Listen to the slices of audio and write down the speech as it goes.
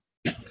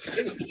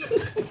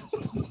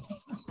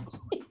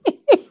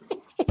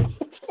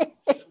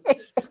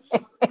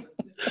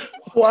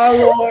Why,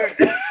 Lord?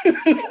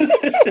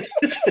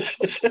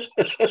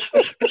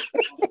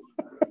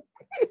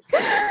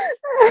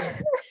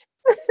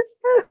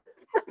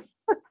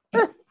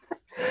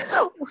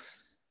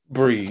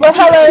 Breathe. Well,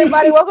 hello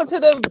everybody. Welcome to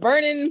the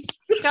Burning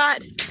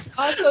Scott.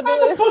 Also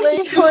doing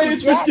Slave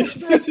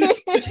Jackson.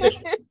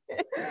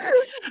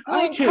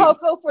 Doing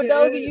Coco for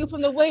those of you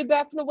from the way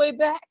back.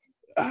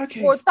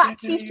 Or Thought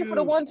Keisha for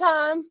the one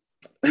time.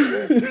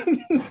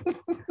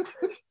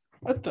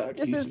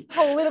 This is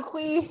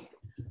politically.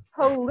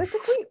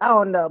 I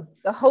don't know.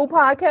 The whole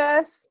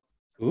podcast.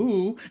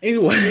 Ooh.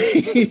 Anyway,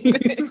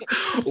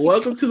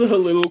 welcome to the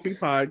Soliloquy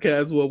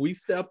Podcast, where we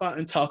step out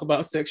and talk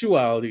about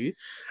sexuality.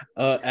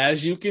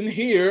 As you can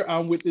hear,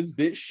 I'm with this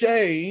bitch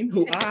Shane,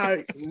 who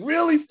I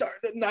really start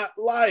to not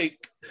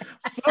like.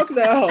 Fuck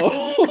that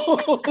hoe.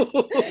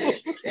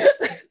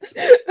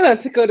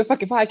 To go to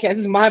fucking podcast. This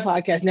is my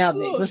podcast now,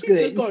 bitch. What's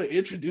good? Just gonna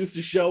introduce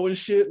the show and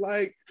shit.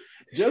 Like,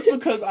 just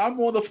because I'm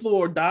on the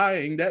floor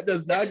dying, that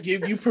does not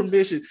give you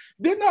permission.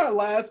 Didn't our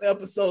last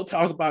episode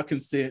talk about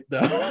consent, though?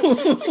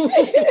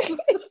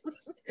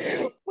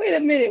 Wait a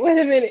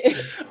minute.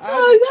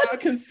 I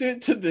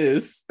consent to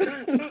this.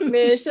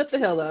 Man, shut the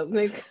hell up.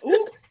 Like,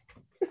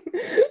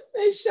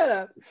 man, shut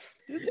up.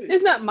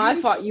 It's not my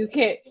fault. You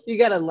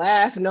gotta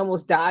laugh and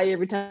almost die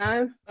every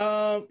time.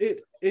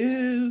 It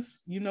is,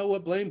 you know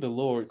what? Blame the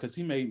Lord, because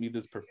he made me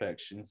this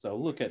perfection. So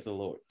look at the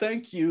Lord.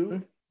 Thank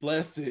you.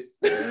 Bless it.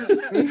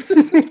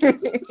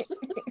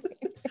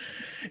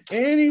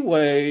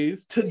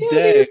 Anyways,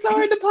 today you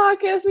started the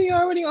podcast and you're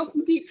already on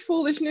some deep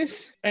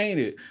foolishness. Ain't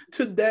it?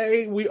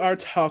 Today we are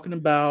talking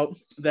about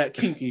that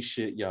kinky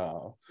shit,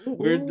 y'all.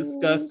 We're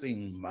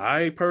discussing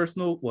my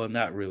personal, well,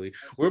 not really.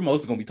 We're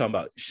mostly gonna be talking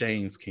about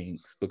Shane's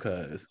kinks,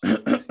 because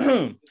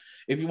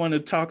if you want to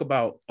talk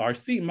about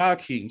my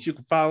kinks, you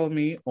can follow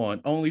me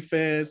on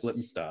OnlyFans. Let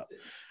me stop.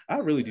 I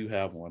really do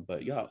have one,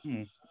 but y'all.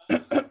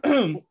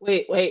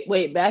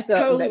 Wait, back up.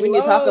 Hello. We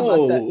need to talk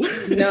about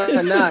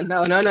that.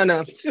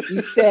 No.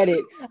 You said it.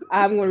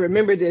 I'm gonna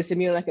remember this.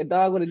 And you're like a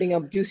dog with a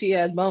dang juicy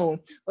ass bone.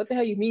 What the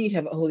hell you mean you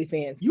have an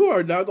OnlyFans? You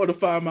are not gonna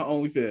find my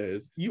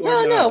OnlyFans.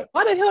 No.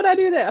 Why the hell did I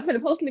do that? I'm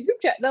gonna post in the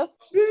group chat though.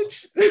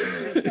 Bitch.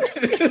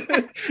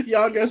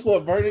 Y'all, guess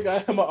what? Vernon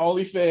got him an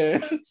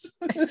OnlyFans.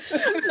 I'm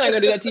not gonna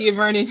do that to you,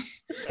 Vernon.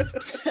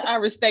 I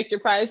respect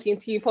your privacy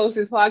until you post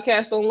this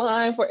podcast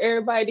online for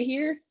everybody to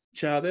hear.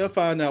 Child, they'll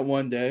find out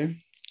one day.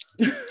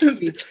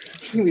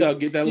 They'll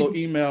get that little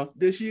email.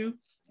 This you?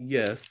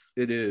 Yes,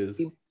 it is.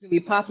 You be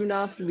popping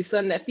off. You be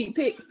sending that feet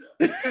pic.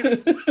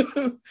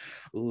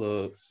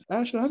 Look,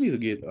 actually, I need to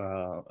get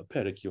a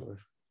pedicure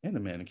and a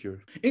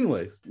manicure.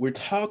 Anyways, we're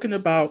talking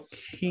about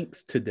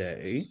kinks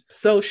today.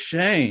 So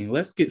Shane,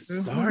 let's get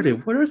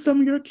started. What are some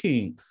of your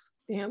kinks?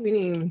 Yeah, we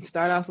didn't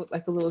start off with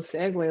like a little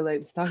segue,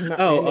 like talking about.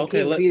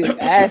 Okay. You just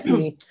asked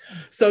me.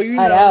 So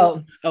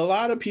a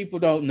lot of people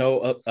don't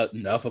know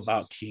enough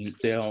about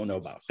kinks. They don't know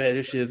about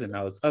fetishes and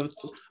all this other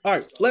stuff. All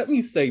right, let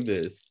me say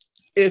this.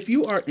 If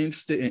you are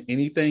interested in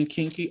anything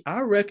kinky,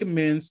 I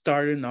recommend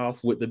starting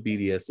off with the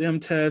BDSM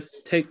test.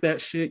 Take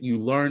that shit. You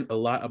learn a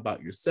lot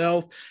about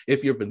yourself.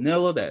 If you're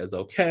vanilla, that is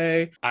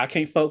okay. I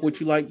can't fuck with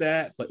you like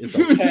that, but it's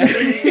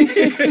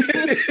okay.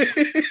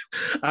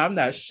 I'm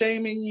not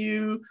shaming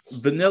you.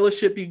 Vanilla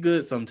should be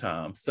good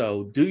sometimes.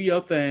 So do your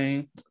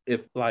thing.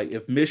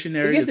 If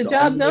missionary is the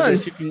job done,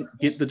 you can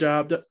get the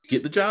job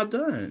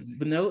done.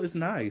 Vanilla is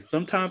nice.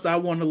 Sometimes I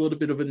want a little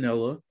bit of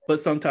vanilla, but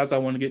sometimes I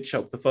want to get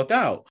choked the fuck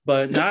out.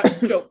 But not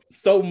choke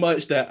so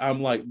much that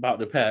I'm like about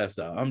to pass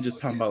out. I'm just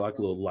talking about like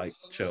a little light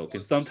choke.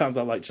 And sometimes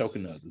I like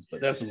choking others, but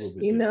that's a little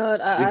bit. You know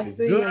what? I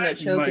feel you on that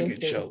choking. You might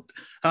get choked.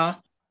 Huh?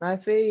 I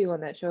feel you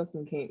on that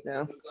choking kink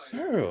though.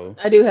 Girl.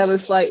 I do have a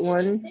slight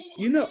one.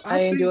 You know, I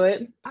enjoy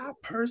it. I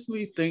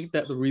personally think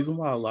that the reason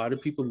why a lot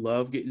of people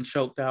love getting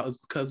choked out is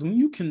because when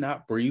you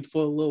cannot breathe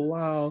for a little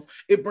while,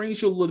 it brings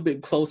you a little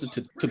bit closer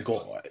to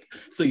God.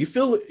 So you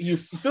feel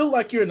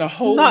like you're in a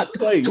holy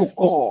place.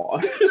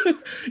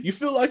 You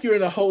feel like you're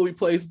in a holy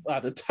place by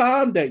the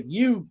time that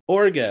you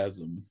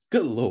orgasm.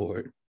 Good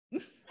Lord.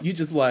 You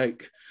just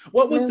like,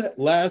 what was that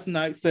last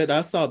night said?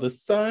 I saw the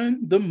sun,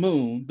 the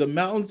moon, the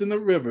mountains, and the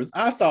rivers.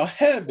 I saw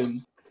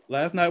heaven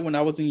last night when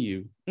I was in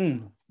you.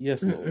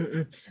 Yes,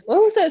 Lord.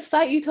 What was that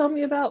site you told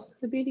me about,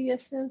 the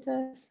BDSM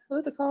test? What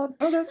was it called?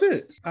 Oh, that's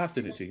it. I'll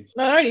send it to you.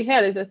 No, I already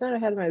had it. I thought I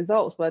had my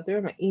results, but they're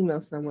in my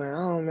email somewhere.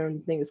 I don't remember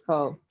the thing it's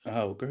called.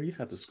 Oh, girl, you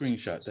have to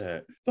screenshot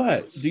that.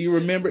 But do you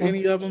remember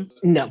any of them?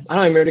 No, I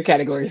don't remember the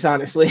categories,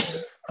 honestly.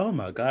 Oh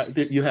my God.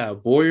 You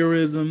have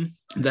voyeurism.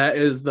 That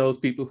is those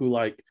people who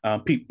like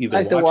either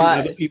like watching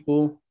other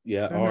people,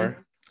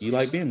 or you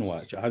like being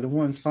watched. Either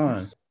one's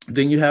fine.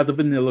 Then you have the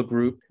vanilla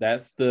group.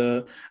 That's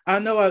the, I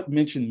know I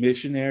mentioned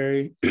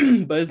missionary,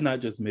 but it's not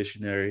just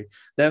missionary.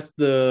 That's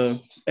the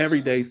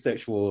everyday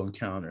sexual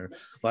encounter.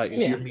 Like if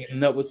you're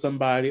meeting up with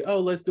somebody, oh,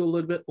 let's do a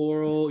little bit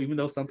oral, even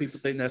though some people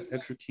think that's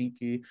extra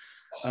kinky.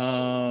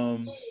 A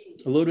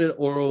little bit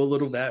oral, a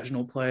little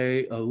vaginal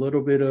play, a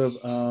little bit of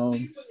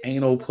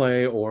anal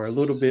play, or a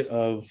little bit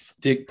of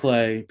dick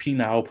play,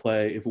 penile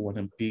play, if we want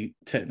to be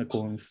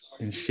technical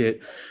and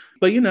shit.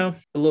 But you know,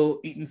 a little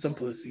eating some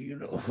pussy, you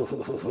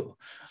know,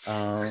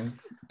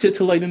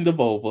 titillating the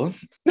vulva.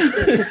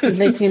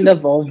 Titillating the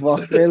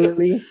vulva,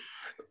 really?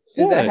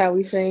 Is that how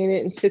we saying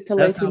it?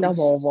 Titillating the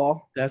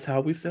vulva. That's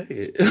how we say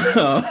it.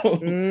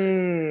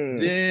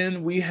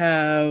 Then we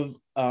have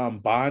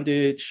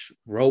bondage,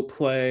 rope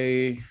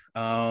play.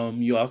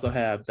 You also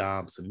have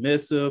dom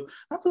submissive.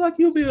 I feel like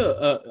you'll be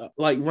a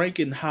like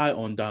ranking high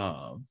on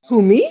dom.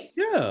 Who, me?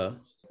 Yeah.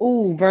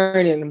 Oh,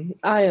 Vernon,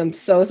 I am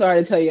so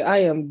sorry to tell you, I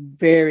am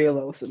very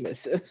low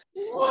submissive.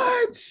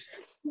 What?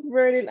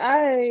 Vernon,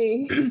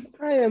 I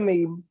am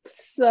a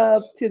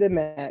sub to the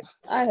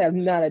max. I have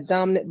not a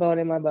dominant bone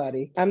in my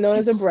body. I'm known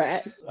as a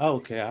brat.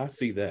 Okay, I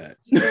see that.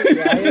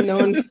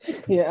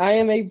 I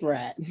am a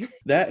brat.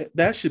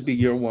 That should be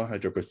your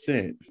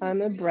 100%.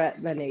 I'm a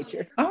brat by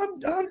nature.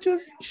 I'm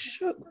just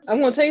shook. I'm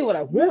gonna tell you what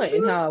I want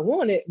and how I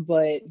want it,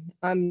 but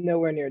I'm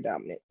nowhere near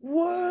dominant.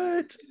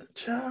 What,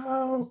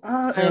 child?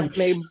 I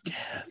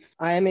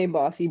am a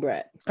bossy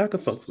brat. I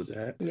could fucks with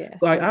that. Yeah.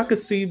 Like I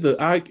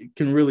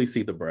can really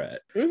see the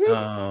brat.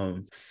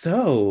 Mm-hmm.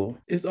 So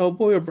is old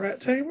boy a brat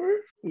tamer?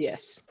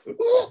 Yes.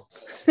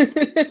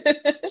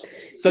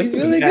 So you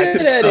really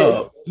good at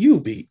it. You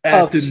be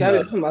acting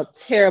up. I'm a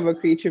terrible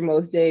creature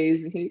most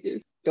days, and he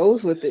just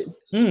goes with it.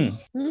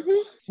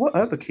 What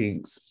other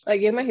kinks? Like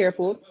getting my hair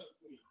pulled.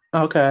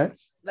 Okay.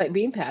 Like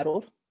being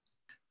paddled.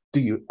 Do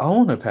you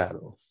own a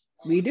paddle?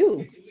 We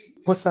do.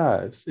 What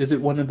size? Is it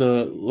one of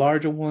the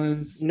larger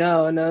ones?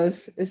 No,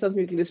 it's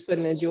something you can just put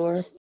in a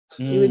drawer.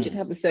 You legit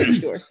have a sex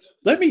drawer.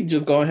 Let me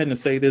just go ahead and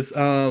say this.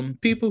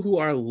 People who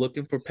are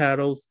looking for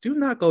paddles, do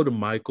not go to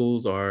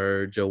Michael's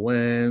or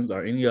Joann's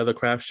or any other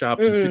craft shop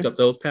and pick up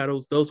those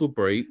paddles. Those will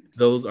break.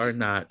 Those are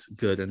not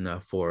good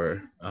enough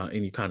for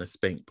any kind of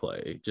spank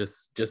play.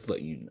 Just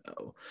let you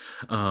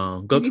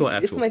know. Go to an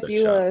actual sex shop.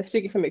 It's like you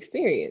speaking from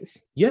experience.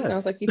 Yes.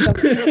 Sounds like you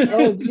talking about,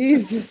 oh,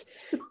 Jesus.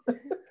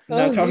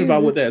 Not talking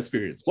about what that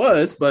experience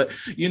was, but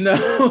you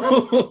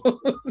know,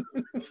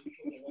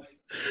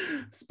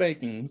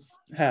 spankings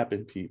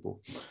happen,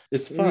 people.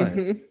 It's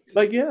fun.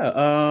 But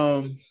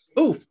yeah,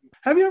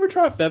 have you ever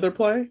tried feather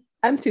play?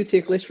 I'm too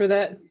ticklish for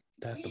that.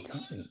 That's the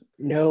point.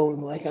 No,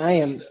 like I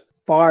am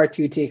far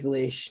too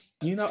ticklish.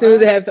 You know, as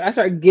soon as I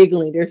start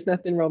giggling, there's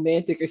nothing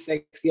romantic or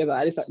sexy about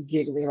it. I just start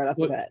giggling right off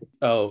the bat.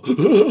 Oh,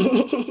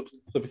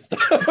 let me stop.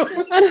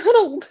 I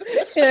don't.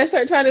 And I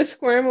start trying to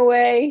squirm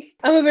away.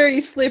 I'm a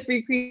very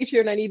slippery creature,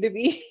 and I need to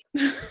be.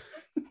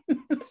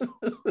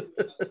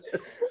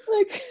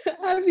 Like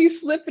I'd be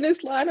slipping and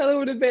sliding all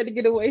over the bed to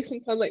get away.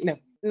 Sometimes, like no,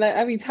 and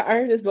I'd be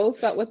tired as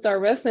both out with our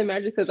wrestling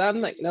matches because I'm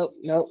like, nope.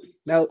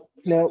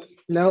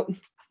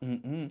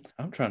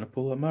 I'm trying to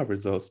pull up my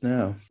results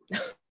now.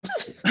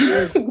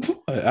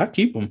 I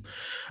keep them.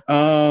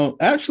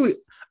 Actually,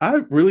 I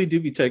really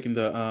do be taking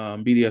the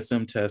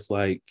BDSM test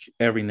like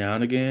every now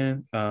and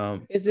again. I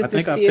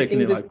think I've taken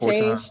it like 4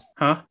 times.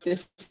 Huh?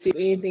 Just see if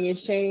anything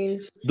has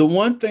changed. The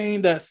one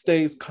thing that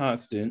stays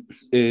constant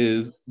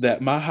is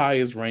that my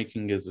highest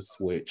ranking is a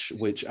switch,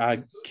 which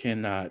I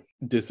cannot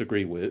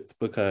disagree with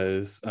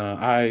because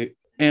I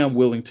am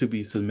willing to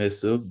be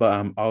submissive, but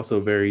I'm also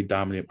a very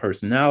dominant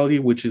personality,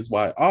 which is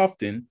why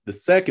often the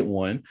second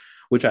one,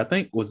 which I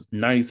think was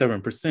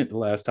 97% the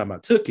last time I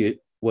took it,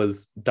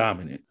 was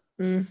dominant.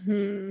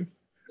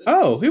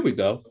 Oh, here we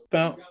go.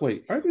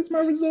 Wait, are these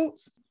my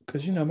results?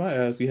 Because you know my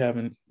ass be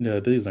having, no,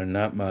 these are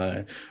not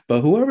mine.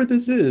 But whoever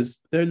this is,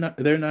 they're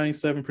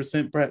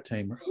 97% brat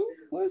tamer.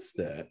 What's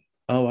that?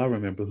 Oh, I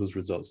remember whose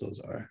results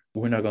those are.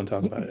 We're not going to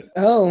talk about it.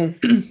 Oh.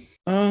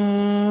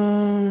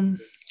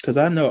 Because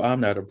I know I'm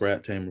not a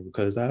brat tamer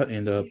because I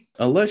end up,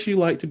 unless you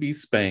like to be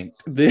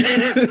spanked,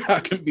 then I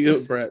can be a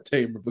brat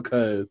tamer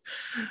because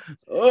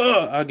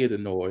I get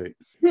annoyed.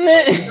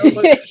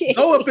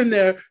 Go up in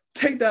there,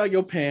 take down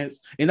your pants,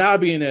 and I'll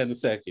be in there in a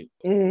second.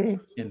 And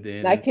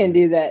then I can't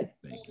do that.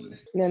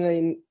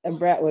 No, a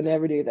brat would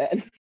never do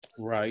that.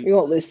 Right. You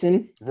won't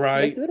listen.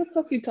 Right. Like, who the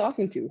fuck you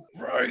talking to?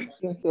 Right.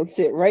 You're gonna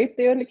sit right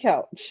there on the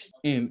couch.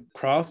 And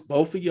cross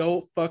both of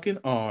your fucking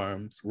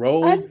arms.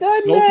 Roll both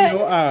of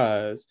your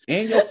eyes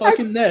and your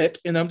fucking neck.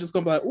 And I'm just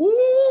gonna be like,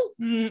 ooh.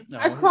 No.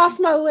 I crossed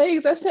my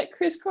legs. I said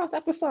crisscross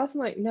applesauce. I'm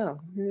like, no.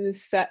 I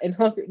just sat and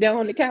hunkered down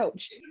on the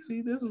couch.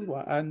 See, this is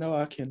why I know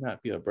I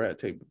cannot be a brat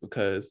tamer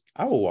because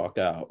I will walk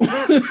out.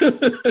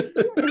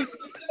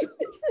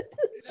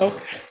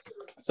 Okay.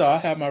 So I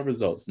have my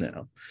results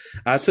now.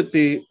 I took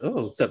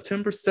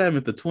September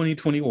 7th of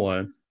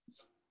 2021.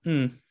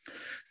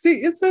 See,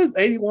 it says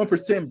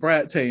 81%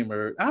 brat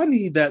tamer. I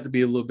need that to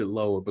be a little bit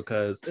lower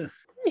because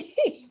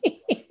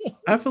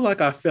I feel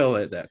like I fell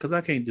at that because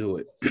I can't do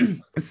it.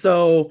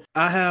 So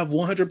I have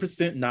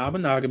 100%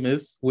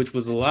 non-monogamous, which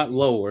was a lot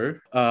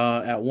lower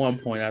at one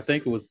point. I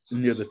think it was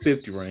near the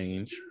 50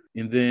 range.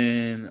 And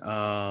then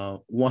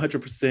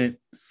 100%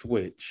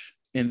 switch.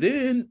 And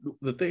then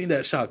the thing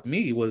that shocked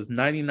me was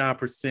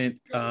 99%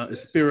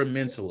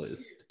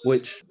 experimentalist,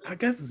 which I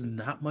guess is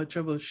not much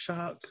of a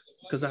shock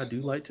because I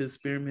do like to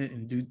experiment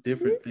and do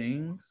different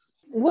things.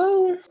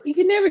 Well, you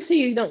can never say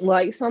you don't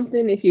like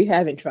something if you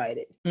haven't tried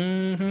it.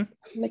 Mm-hmm.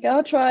 Like,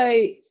 I'll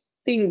try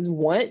things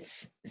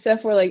once,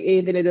 except for like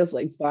anything that does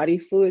like body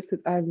fluids,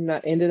 because I'm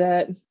not into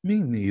that. Me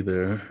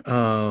neither.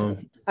 I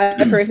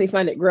personally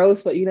find it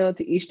gross, but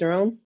to each their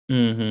own.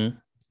 Mm-hmm.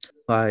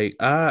 Like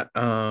I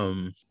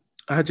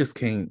just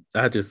can't.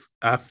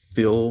 I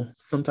feel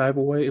some type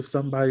of way if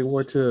somebody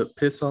were to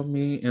piss on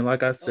me, and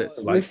like I said,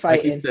 like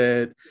you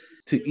said,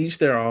 to each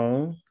their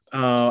own.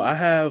 I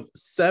have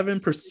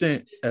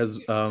 7% as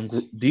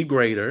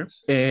degrader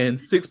and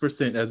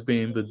 6% as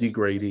being the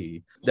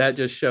degradee. That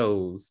just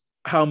shows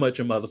how much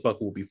a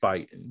motherfucker will be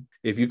fighting.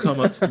 If you come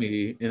up to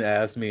me and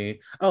ask me,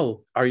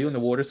 "Oh, are you in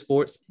the water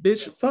sports?"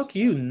 Bitch, fuck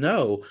you.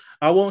 No,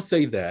 I won't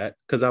say that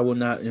because I will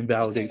not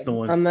invalidate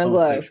someone's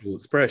sexual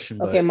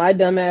expression. Okay, my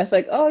dumb ass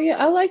like, "Oh yeah,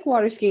 I like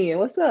water skiing.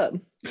 What's up?"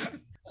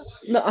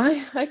 No,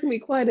 I can be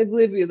quite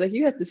oblivious. Like,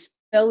 you have to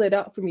spell it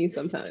out for me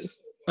sometimes.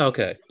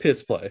 Okay,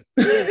 piss play.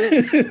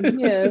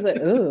 Yeah, it's like,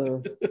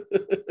 oh.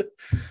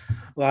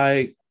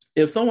 Like,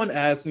 if someone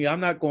asks me, I'm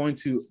not going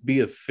to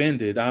be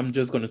offended. I'm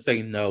just going to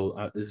say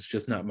no. It's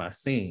just not my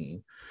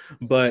scene.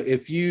 But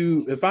if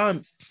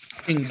I'm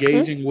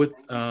engaging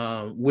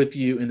with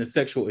you in a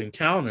sexual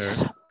encounter,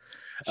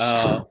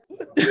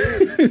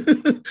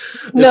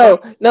 no,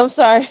 I'm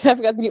sorry, I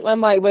forgot to mute my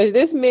mic. But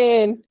this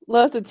man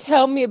loves to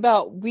tell me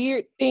about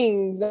weird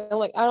things. I'm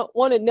like, I don't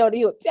want to know that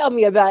he'll tell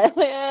me about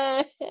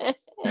it.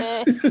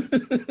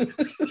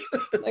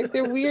 Like,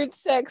 they're weird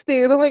sex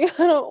things. I'm like,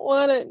 I don't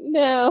want to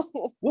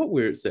know. What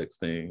weird sex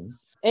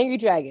things? Angry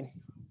dragon.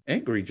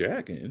 Angry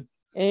dragon?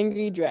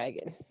 Angry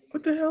dragon.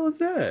 What the hell is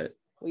that?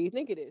 What do you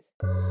think it is?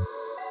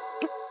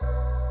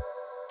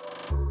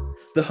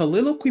 The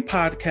Holiloquy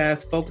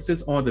podcast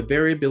focuses on the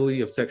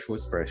variability of sexual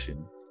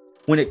expression.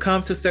 When it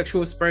comes to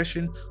sexual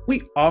expression,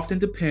 we often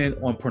depend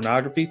on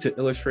pornography to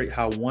illustrate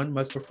how one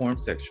must perform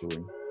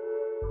sexually.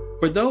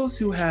 For those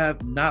who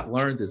have not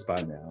learned this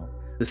by now,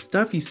 the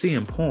stuff you see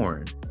in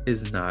porn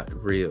is not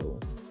real.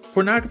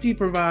 Pornography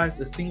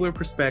provides a singular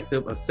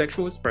perspective of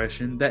sexual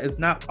expression that is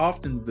not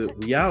often the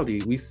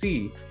reality we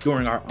see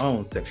during our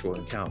own sexual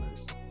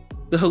encounters.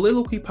 The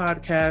Holiloquy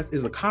podcast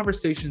is a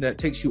conversation that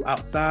takes you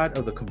outside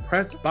of the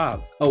compressed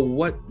box of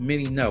what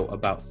many know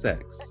about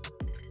sex.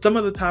 Some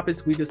of the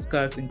topics we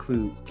discuss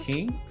includes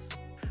kinks,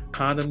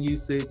 condom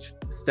usage,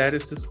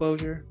 status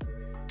disclosure,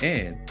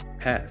 and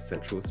past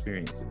sexual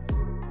experiences.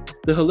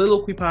 The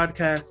Holiloquy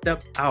podcast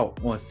steps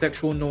out on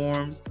sexual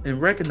norms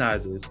and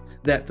recognizes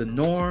that the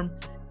norm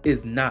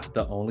is not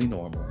the only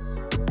normal.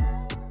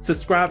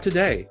 Subscribe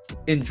today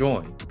and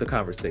join the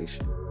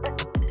conversation.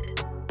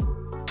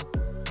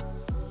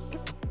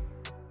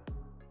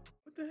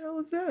 What the hell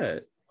is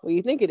that? What do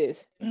you think it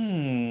is?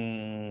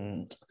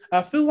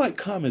 I feel like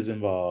cum is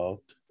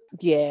involved.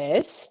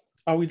 Yes.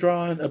 Are we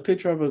drawing a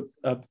picture of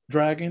a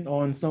dragon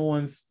on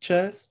someone's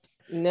chest?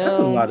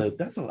 No.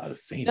 That's a lot of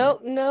scene.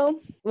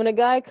 No. When a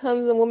guy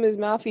comes in a woman's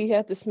mouth, he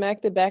has to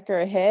smack the back of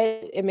her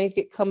head and make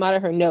it come out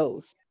of her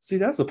nose. See,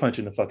 that's a punch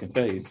in the fucking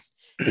face.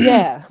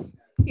 Yeah.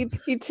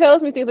 He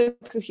tells me things like,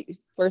 because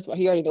first of all,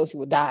 he already knows he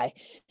would die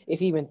if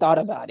he even thought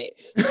about it.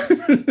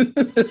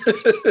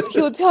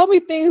 He'll tell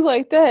me things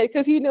like that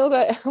because he knows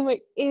that I'm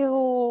like,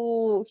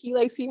 ew. He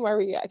likes seeing my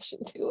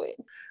reaction to it.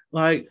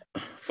 Like,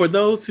 for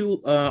those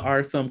who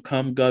are some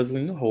cum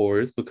guzzling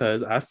whores,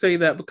 because I say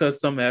that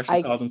because some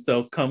actually call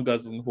themselves cum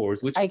guzzling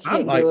whores, which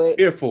I'm like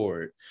here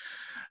for it.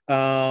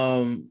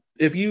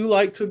 If you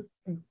like to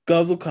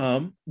guzzle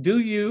cum, do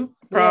you?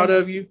 Proud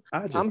of you.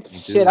 I'm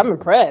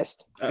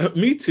impressed.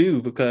 Me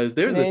too, because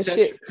there's a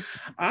texture.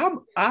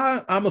 I'm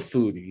a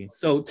foodie,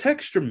 so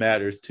texture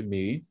matters to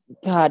me.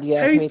 God,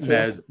 yeah, taste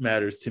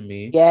matters to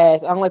me.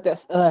 Yes, I don't like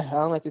that. I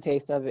don't like the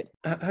taste of it.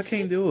 I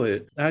can't do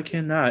it. I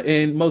cannot.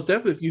 And most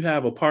definitely, if you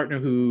have a partner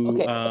who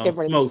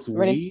smokes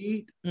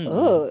weed,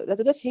 oh,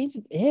 that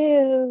changes.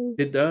 Ew.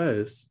 It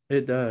does.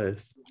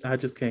 I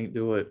just can't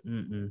do it.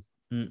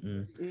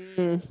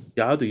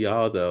 Y'all do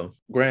y'all though.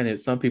 Granted,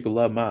 some people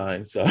love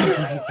mine, so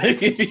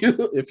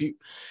if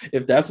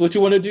that's what you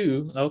want to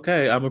do,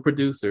 okay, I'm a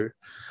producer.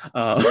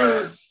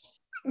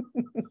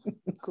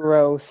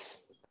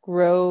 Gross.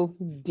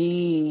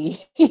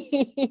 D.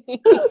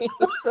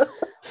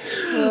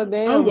 I'm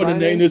gonna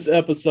name this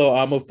episode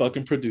 "I'm a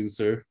fucking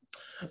producer."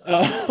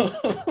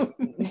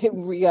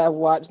 We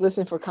gotta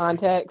listen for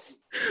context.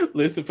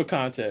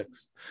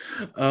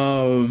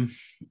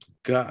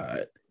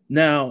 God.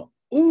 Now,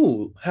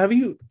 have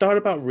you thought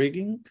about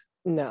rigging?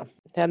 No,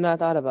 have not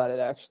thought about it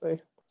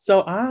actually.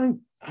 So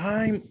I'm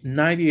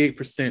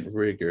 98%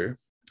 rigger,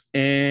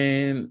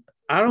 and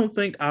I don't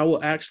think I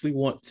will actually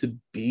want to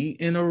be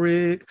in a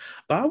rig,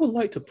 but I would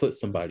like to put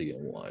somebody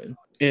in one.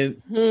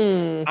 And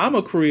I'm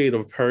a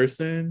creative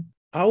person.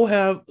 I will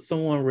have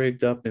someone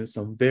rigged up in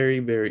some very,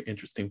 very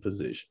interesting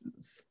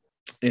positions.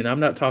 And I'm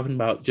not talking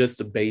about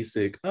just a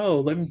basic, oh,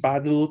 let me buy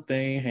the little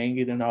thing, hang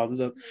it, and all this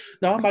stuff.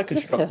 No, I might This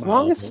construct test my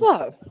long own. as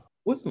fuck.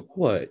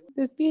 What?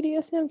 This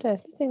BDSM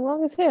test. This thing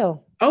long as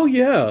hell. Oh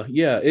yeah,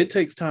 yeah. It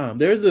takes time.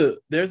 There's an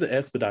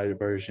expedited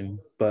version,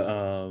 but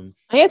I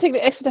gotta take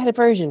the expedited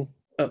version.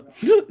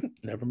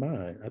 Never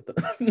mind.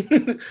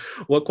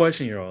 What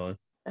question you're on?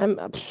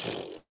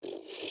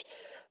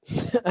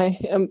 I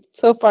am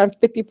so far. I'm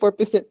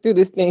 54% through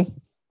this thing.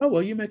 Oh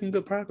well, you're making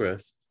good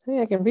progress.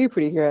 I can read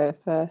pretty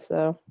fast.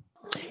 So,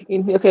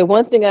 okay.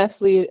 One thing I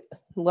absolutely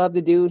love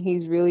to do, and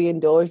he's really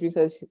indulged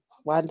because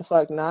why the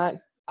fuck not?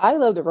 I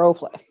love to role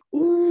play.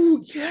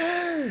 Ooh,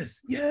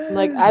 yes, yes.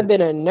 Like I've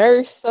been a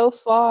nurse so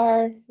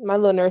far. My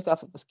little nurse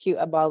outfit was cute.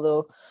 I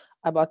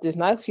bought this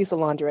nice piece of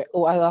lingerie.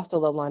 Oh, I also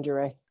love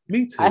lingerie.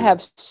 Me too. I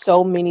have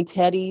so many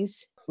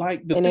teddies.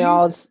 Like they're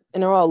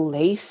all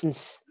lace and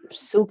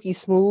silky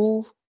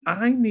smooth.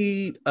 I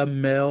need a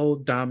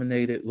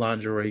male-dominated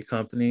lingerie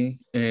company,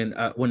 and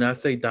when I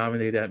say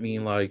dominated, I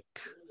mean like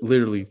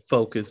literally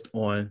focused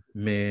on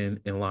men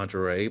in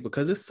lingerie,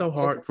 because it's so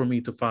hard for me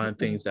to find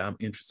things that I'm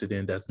interested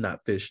in that's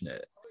not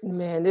fishnet.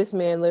 Man, this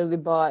man literally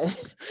bought.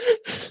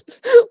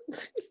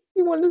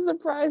 He wanted to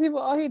surprise people.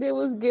 All he did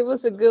was give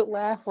us a good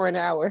laugh for an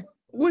hour.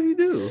 What did he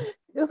do?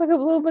 It was like a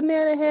little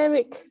banana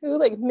hammock. It was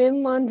like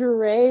men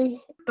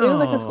lingerie. It was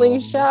like a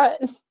slingshot.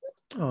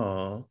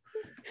 Oh.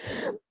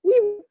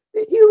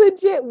 He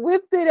legit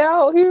whipped it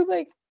out. He was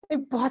like, I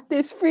bought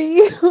this for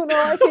you. And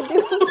all I could do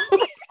was he was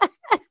like,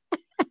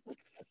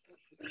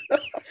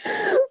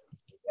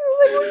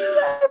 what are you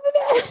laughing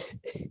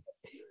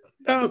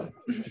at?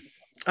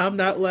 I'm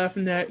not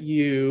laughing at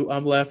you.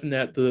 I'm laughing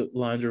at the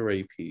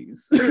lingerie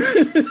piece.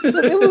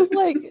 It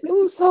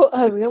was so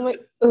ugly. I'm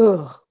like,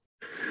 ugh.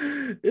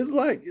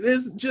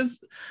 It's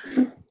just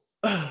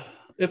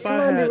if I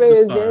had lingerie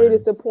is very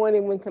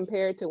disappointing when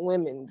compared to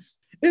women's.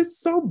 It's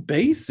so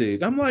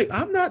basic. I'm like,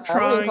 I'm not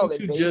trying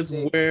to just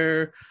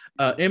wear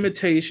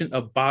imitation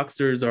of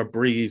boxers or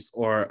briefs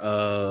or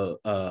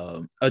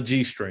a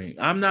G-string.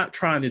 I'm not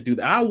trying to do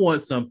that. I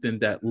want something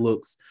that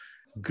looks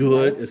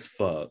good as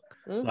fuck.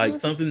 Mm-hmm. Like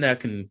something that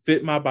can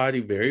fit my body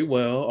very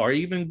well, or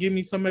even give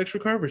me some extra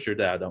curvature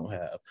that I don't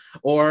have,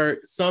 or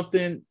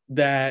something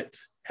that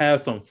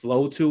has some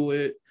flow to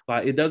it.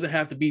 Like it doesn't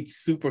have to be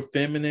super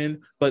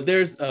feminine, but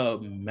there's a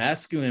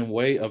masculine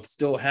way of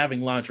still having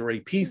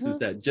lingerie pieces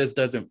that just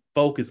doesn't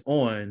focus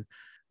on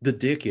the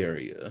dick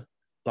area.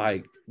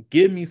 Like,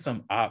 give me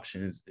some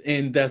options,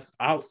 and that's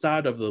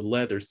outside of the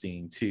leather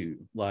scene too.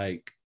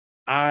 Like,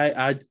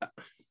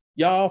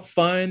 y'all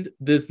fund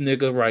this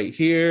nigga right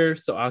here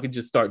so I can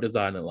just start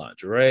designing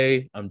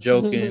lingerie. I'm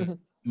joking.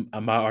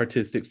 My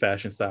artistic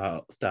fashion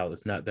style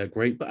is not that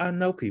great, but I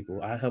know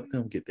people. I help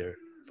them get their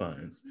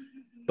funds.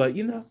 But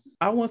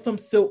I want some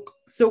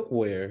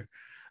silkwear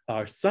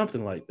or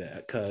something like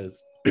that,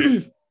 because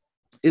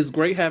it's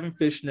great having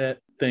fishnet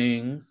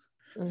things.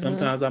 Mm-hmm.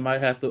 Sometimes I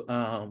might have to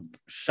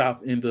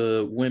shop in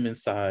the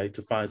women's side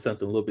to find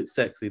something a little bit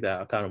sexy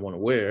that I kind of want to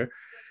wear.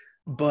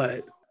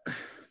 But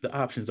the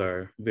options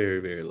are very,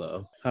 very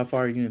low. How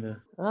far are you in the?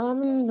 I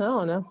don't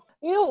know.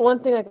 One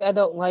thing I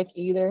don't like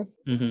either.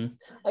 Mm-hmm.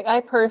 Like I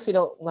personally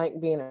don't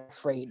like being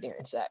afraid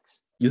during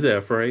sex. You say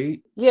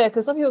afraid? Yeah,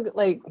 because some people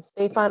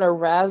they find a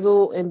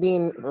razzle in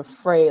being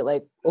afraid.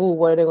 Like, oh,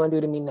 what are they going to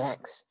do to me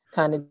next?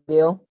 Kind of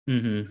deal.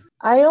 Mm-hmm.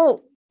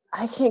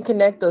 I can't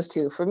connect those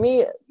two. For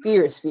me,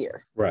 fear is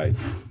fear. Right.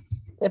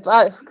 If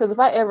I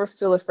ever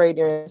feel afraid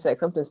during sex,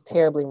 something's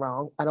terribly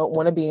wrong. I don't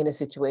want to be in a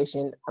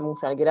situation. I'm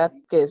trying to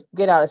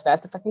get out as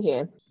fast as I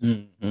can.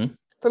 Mm-hmm.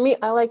 For me,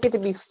 I like it to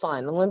be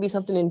fun. I want to be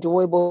something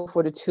enjoyable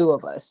for the two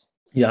of us.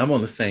 Yeah, I'm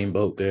on the same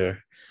boat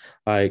there.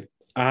 Like,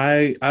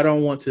 I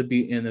don't want to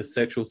be in a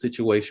sexual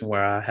situation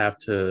where I have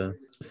to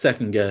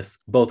second guess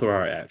both of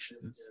our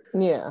actions.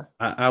 Yeah.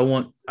 I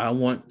want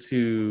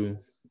to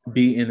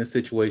be in a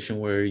situation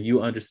where you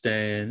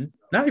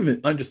not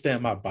even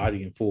understand my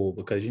body in full,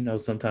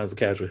 because sometimes a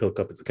casual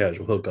hookup is a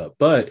casual hookup,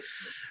 but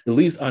at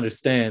least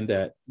understand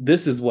that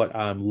this is what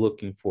I'm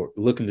looking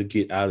to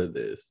get out of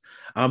this.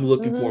 I'm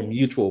looking for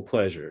mutual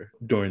pleasure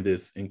during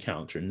this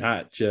encounter,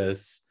 not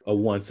just a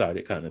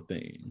one-sided kind of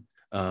thing.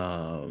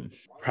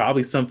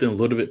 Probably something a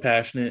little bit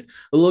passionate,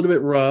 a little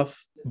bit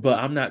rough, but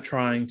I'm not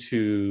trying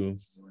to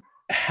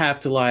have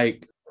to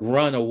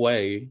run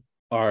away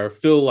or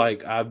feel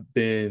like I've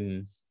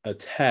been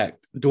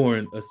attacked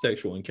during a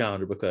sexual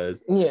encounter,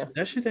 because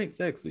that shit ain't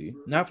sexy.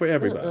 Not for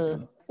everybody.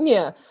 Mm-mm.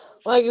 Yeah.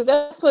 Like if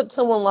that's what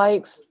someone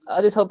likes,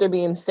 I just hope they're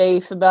being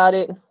safe about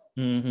it.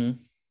 Mm-hmm.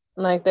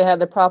 Like they have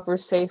the proper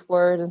safe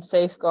words and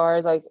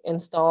safeguards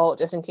installed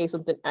just in case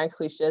something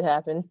actually should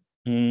happen.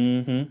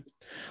 Mm-hmm.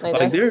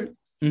 I'm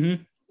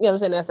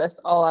saying that's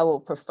all I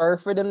will prefer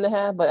for them to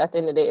have, but at the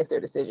end of the day, it's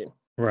their decision.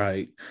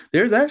 Right.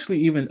 There's actually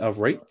even a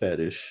rape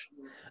fetish.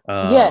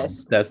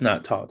 Yes. That's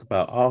not talked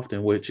about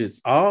often, which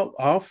is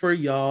all for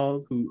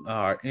y'all who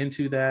are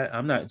into that.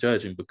 I'm not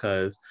judging,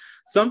 because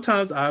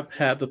sometimes I've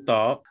had the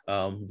thought,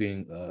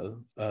 being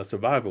a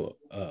survivor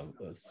of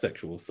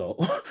sexual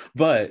assault,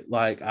 but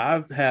like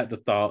I've had the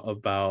thought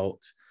about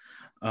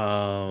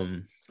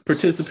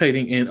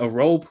participating in a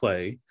role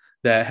play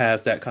that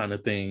has that kind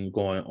of thing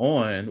going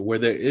on, where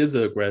there is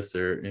an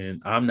aggressor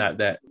and I'm not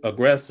that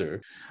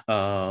aggressor.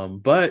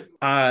 But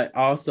I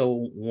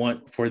also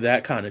want for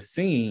that kind of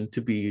scene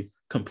to be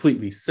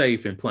completely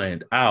safe and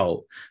planned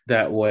out.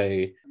 That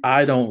way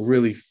I don't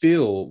really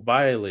feel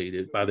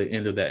violated by the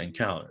end of that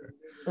encounter.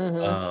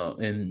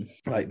 And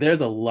like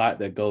there's a lot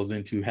that goes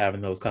into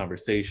having those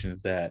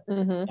conversations that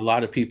a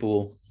lot of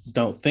people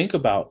don't think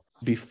about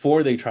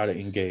before they try to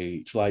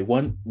engage. Like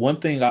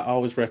one thing I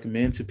always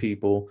recommend to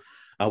people,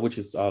 which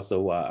is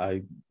also why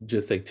I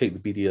just say take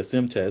the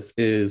BDSM test,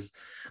 is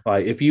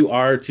like if you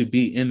are to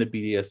be in the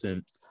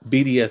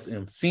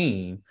BDSM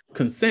scene,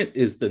 consent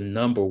is the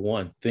number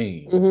one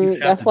thing.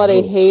 That's why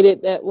they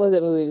hated that. Was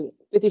it movie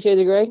 50 Shades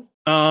of Grey?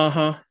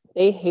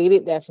 They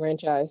hated that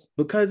franchise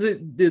because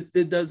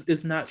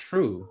it's not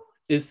true.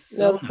 It's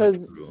so not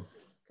true.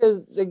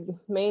 Because the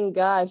main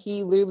guy,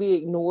 he literally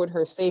ignored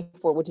her safe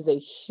word, which is a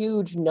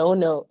huge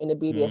no-no in the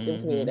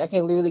BDSM community. That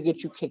can literally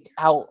get you kicked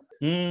out.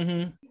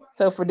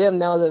 So for them,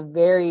 that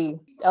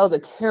was a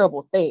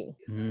terrible thing.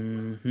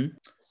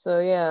 So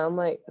yeah, I'm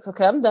like, it's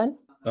okay, I'm done.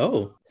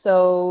 Oh.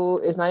 So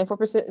it's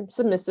 94%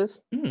 submissive,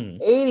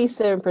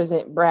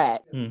 87%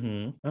 brat.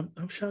 I'm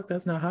shocked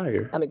that's not higher.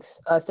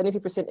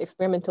 72%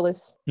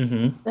 experimentalist.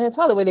 And it's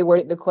probably the way they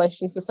worded the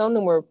questions, because some of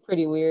them were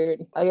pretty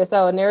weird. I guess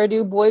I would never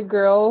do boy,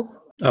 girl.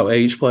 Oh,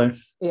 age play.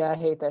 Yeah, I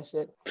hate that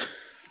shit.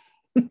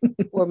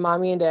 Or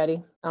mommy and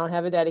daddy. I don't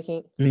have a daddy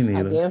kink. Me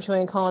neither. I damn sure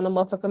ain't calling a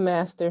motherfucker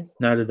master.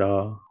 Not at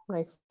all.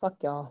 Like, fuck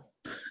y'all.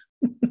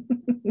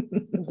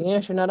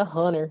 Damn sure not a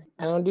hunter.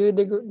 I don't do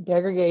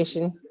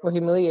degradation or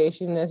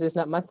humiliation. That's just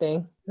not my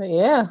thing. But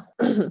yeah.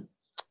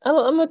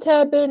 I'm a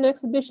tad bit an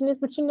exhibitionist,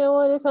 but you know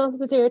what? It comes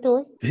with the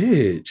territory.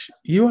 Bitch,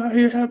 you out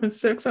here having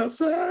sex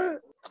outside?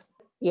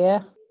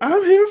 Yeah.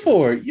 I'm here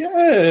for it.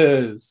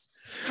 Yes.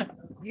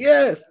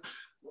 Yes.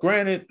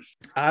 Granted,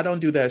 I don't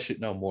do that shit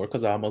no more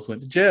because I almost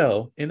went to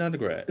jail in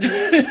undergrad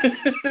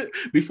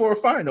before a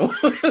final.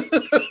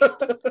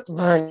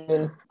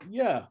 Vernon.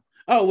 Yeah.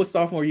 Oh, it was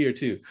sophomore year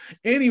too.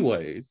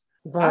 Anyways,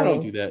 Vernon. I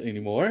don't do that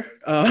anymore.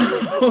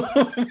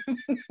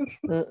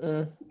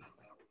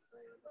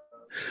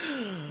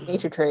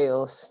 Nature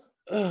trails.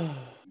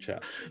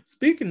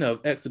 Speaking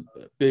of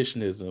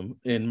exhibitionism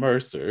in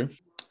Mercer,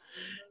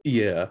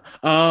 yeah,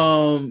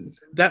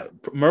 that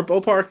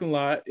Merpo parking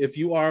lot, if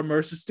you are a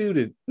Mercer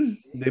student,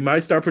 they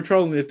might start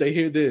patrolling if they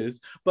hear this,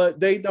 but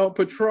they don't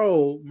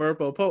patrol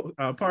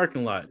Merpo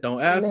parking lot.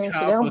 Don't ask me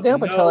how. They don't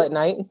patrol at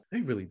night.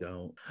 They really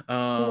don't.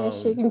 Yeah,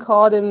 she can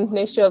call them.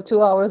 They show up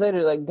 2 hours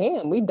later, like,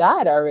 damn, we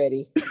died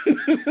already.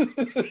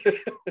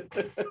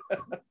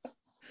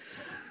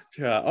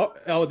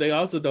 Oh, they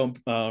also don't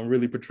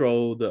really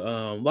patrol the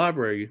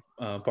library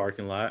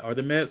parking lot or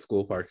the med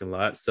school parking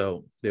lot.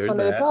 So there's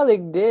that. They probably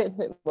did,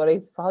 but they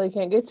probably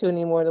can't get to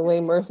anymore the way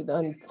Mercer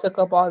done took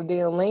up all the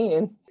damn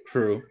land.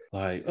 True.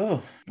 Like,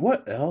 oh,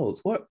 what else?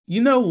 What,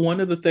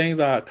 one of the things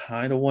I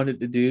kind of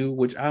wanted to do,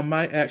 which I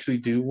might actually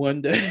do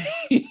one day,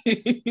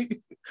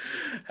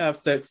 have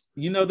sex.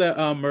 You know that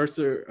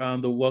Mercer,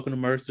 the Welcome to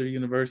Mercer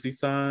University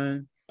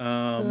sign?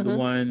 The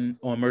one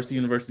on Mercer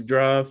University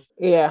Drive.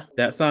 Yeah.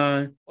 That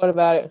sign. What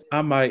about it?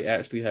 I might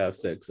actually have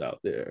sex out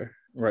there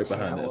right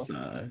behind that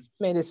sign.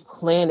 Man, just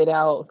plan it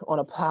out on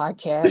a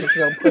podcast that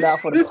you're gonna put out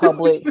for the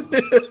public.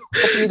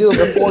 Hope you do it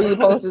before you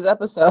post this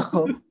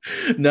episode.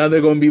 Now they're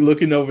gonna be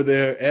looking over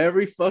there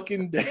every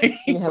fucking day.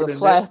 You have a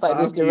flashlight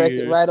that's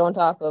directed right on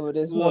top of it.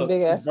 It's one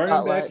big ass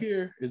spotlight.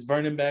 It's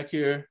burning back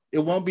here. It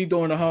won't be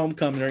during the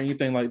homecoming or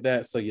anything like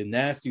that, so your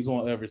nasties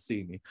won't ever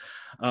see me.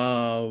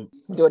 Do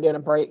it during a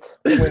break,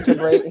 winter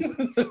break.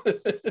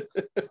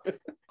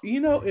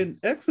 And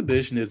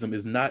exhibitionism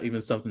is not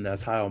even something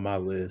that's high on my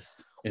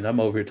list. And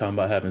I'm over here talking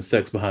about having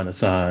sex behind a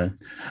sign.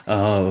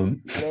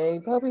 Man,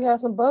 you probably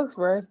have some bug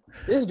spray.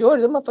 This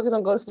Jordan, them motherfuckers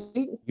don't go to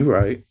sleep. You're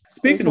right.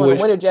 Speaking of which,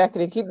 a winter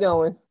jacket and keep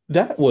going.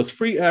 That was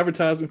free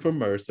advertising for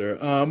Mercer.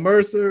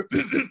 Mercer,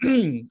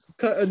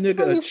 cut a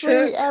nigga a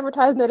check. Free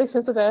advertising that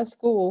expensive ass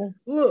school.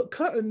 Look,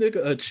 cut a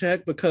nigga a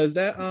check because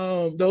that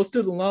those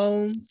student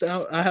loans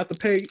I have to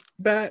pay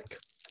back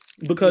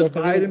because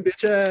Biden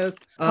bitch ass.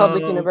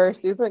 Public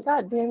universities, like,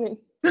 God damn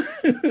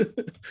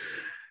it.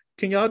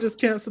 Can y'all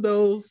just cancel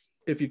those?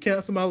 If you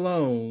cancel my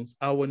loans,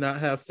 I will not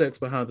have sex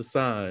behind the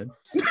sign.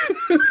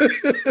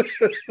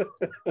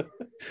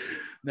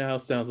 Now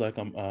it sounds like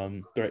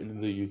I'm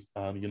threatening to use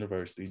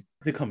university.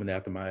 They're coming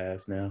after my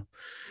ass now.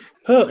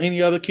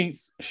 Any other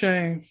kinks,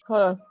 Shane?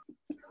 Hold on.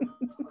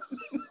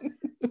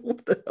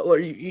 What the hell are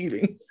you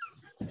eating?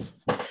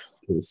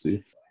 Let's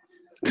see.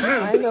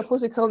 I know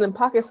pussy comes in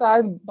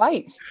pocket-sized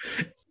bites.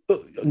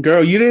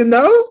 Girl, you didn't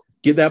know?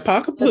 Get that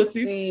pocket Let's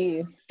pussy.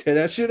 see. Tear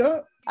that shit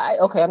up. I'm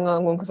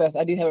going to confess.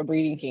 I do have a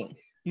breeding kink.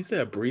 You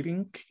said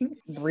breeding kink?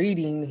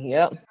 Breeding,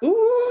 yep.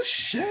 Ooh,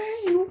 Shay,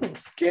 you a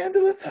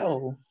scandalous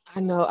hoe. I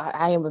know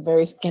I am a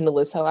very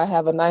scandalous hoe. I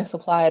have a nice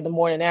supply of the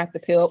morning after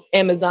pill.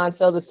 Amazon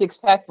sells a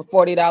 6-pack for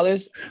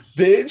 $40.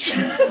 Bitch.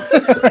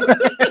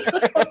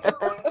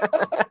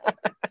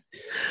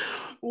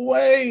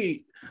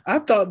 Wait, I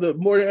thought the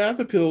morning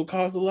after pill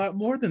cost a lot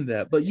more than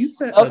that, but you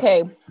said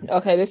okay.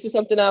 This is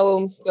something I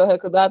will go ahead,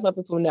 because a lot of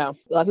people know.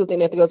 A lot of people think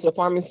they have to go to the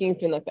pharmacy and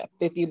spend like that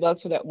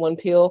 $50 for that one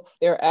pill.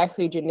 They're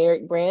actually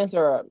generic brands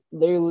are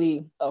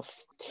literally a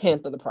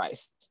tenth of the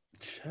price.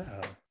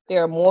 Child.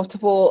 There are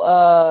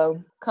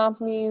multiple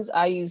companies.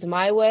 I use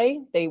My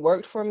Way. They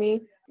worked for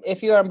me.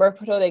 If you're on birth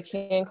control, they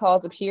can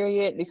cause a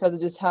period because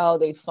of just how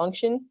they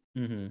function.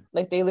 Mm-hmm.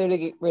 Like they literally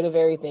get rid of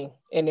everything,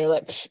 and they're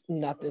like,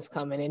 nothing's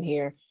coming in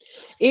here.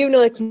 Even though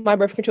like my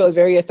birth control is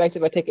very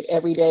effective, I take it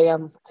every day.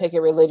 I'm take it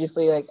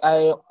religiously. Like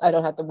I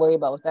don't have to worry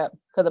about that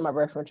because of my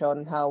birth control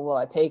and how well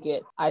I take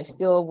it. I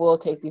still will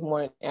take the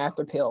morning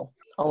after pill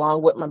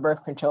along with my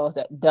birth control. It's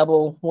that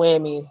double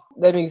whammy.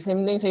 Let me tell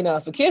you now,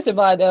 if a kid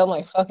survived that, I'm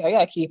like, fuck it, I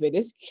gotta keep it.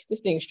 This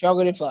thing's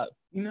stronger than fuck.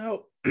 You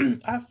know,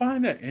 I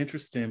find that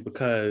interesting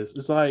because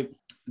it's like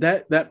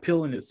that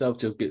pill in itself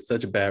just gets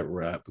such a bad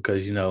rap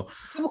because, you know,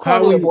 people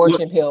call it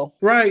abortion pill.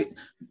 Right.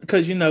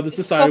 Because, you know, the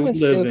society we live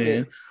stupid.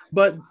 in.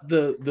 But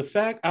the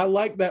fact, I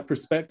like that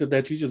perspective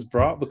that you just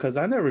brought because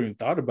I never even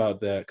thought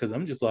about that because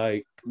I'm just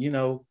like, you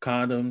know,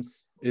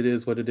 condoms, it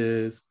is what it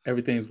is.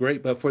 Everything's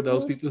great. But for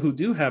those people who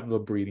do have the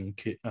breeding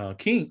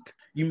kink,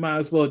 you might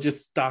as well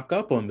just stock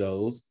up on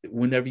those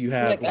whenever you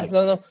have.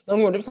 No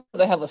more because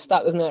I have a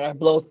stock. Doesn't matter. I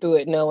blow through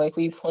it. No, like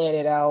we plan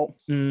it out.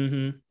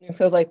 Mm-hmm.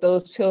 So it's like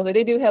those pills,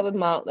 they do have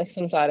like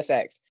some side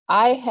effects.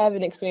 I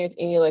haven't experienced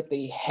any like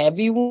the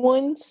heavy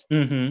ones.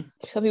 Mm-hmm.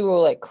 Some people are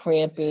like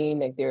cramping,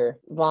 like they're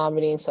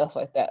vomiting, stuff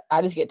like that.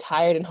 I just get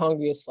tired and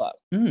hungry as fuck.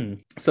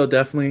 So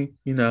definitely,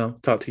 you know,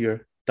 talk to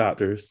your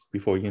doctors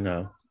before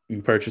you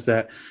purchase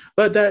that.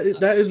 But that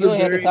is you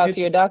don't have to talk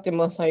to your doctor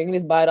most time. You can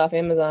just buy it off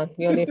Amazon.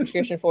 You don't need a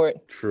prescription for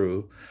it.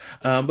 True.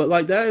 But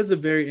like that is a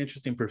very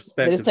interesting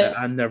perspective that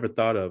I never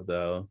thought of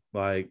though.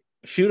 Like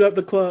shoot up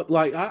the club.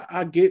 Like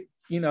I get,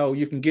 you know,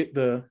 you can get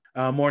the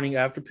morning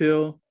after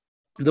pill.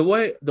 The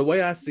way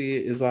I see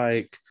it is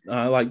like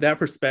that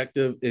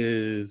perspective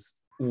is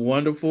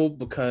wonderful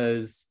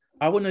because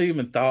I wouldn't have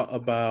even thought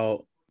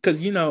about, because,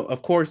 you know,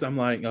 of course, I'm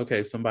like, okay,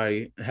 if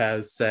somebody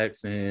has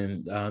sex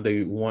and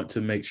they want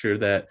to make sure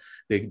that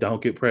they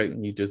don't get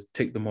pregnant, you just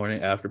take the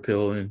morning after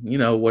pill and, you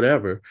know,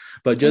 whatever.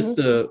 But just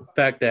the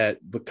fact that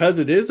because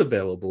it is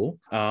available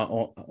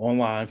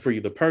online for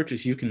you to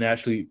purchase, you can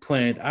actually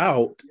plan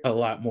out a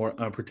lot more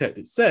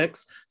unprotected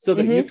sex so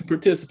that you can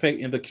participate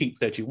in the kinks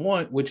that you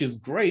want, which is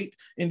great.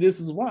 And this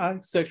is why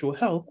sexual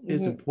health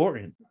is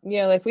important.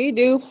 Yeah, like we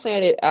do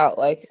plan it out.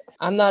 Like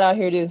I'm not out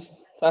here just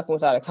fucking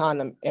without a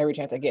condom every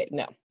chance I get.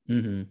 No.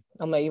 I'm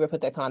like, you better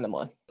put that condom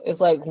on. It's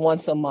like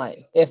once a month,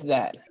 if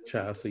that.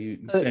 Child, so you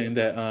saying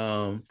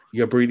that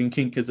your breeding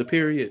kink is a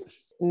period?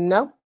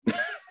 No.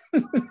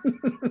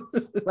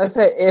 Like I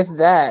said, if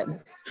that.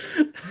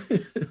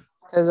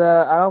 Because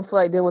I don't feel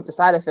like dealing with the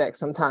side effects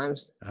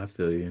sometimes. I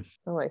feel you.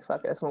 I'm like,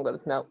 fuck it, that's gonna go.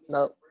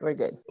 Nope, we're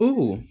good.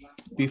 Ooh,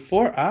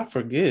 before I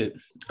forget,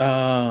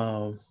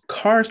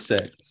 car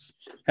sex.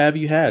 Have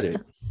you had it?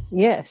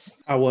 Yes.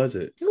 How was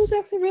it? It was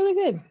actually really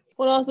good.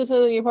 Well, it also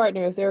depends on your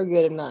partner if they're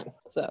good or not.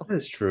 So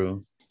that's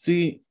true.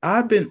 See,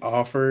 I've been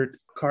offered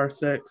car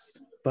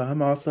sex, but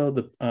I'm also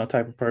the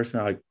type of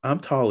person, like, I'm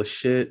tall as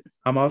shit.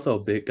 I'm also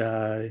a big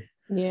guy.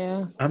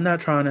 Yeah. I'm not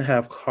trying to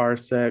have car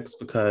sex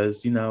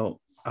because, you know,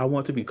 I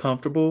want to be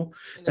comfortable.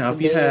 Now, if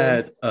you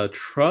had a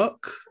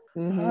truck,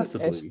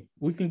 possibly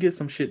we can get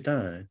some shit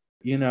done.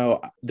 You know,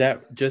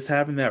 that just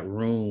having that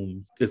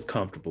room is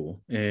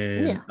comfortable,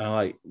 and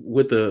like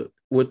with a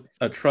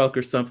truck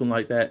or something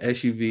like that,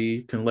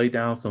 SUV can lay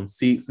down some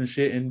seats and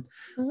shit and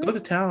go to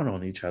town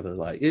on each other.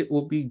 Like it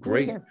will be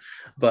great.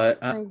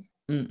 But I'm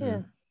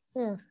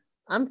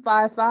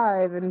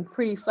 5'5" and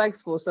pretty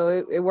flexible, so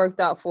it worked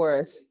out for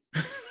us.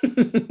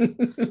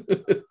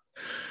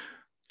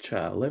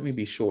 Child, let me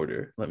be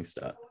shorter. Let me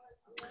stop.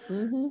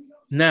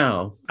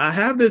 Now, I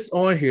have this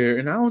on here,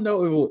 and I don't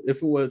know if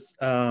it was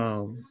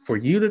for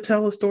you to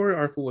tell a story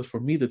or if it was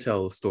for me to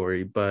tell a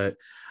story, but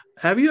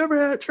have you ever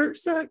had church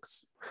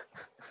sex?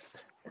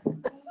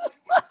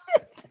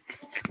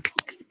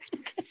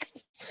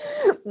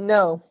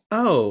 No.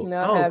 Oh.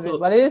 No, I haven't.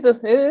 But it is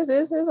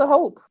a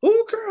hope.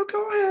 Oh, girl,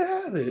 go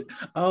ahead, have it.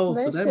 Oh,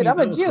 man, so that shit, I'm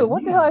a Jew.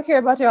 What the hell I care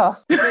about y'all?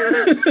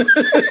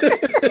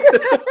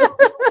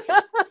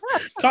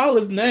 Call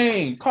his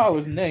name.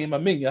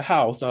 I'm in your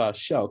house. I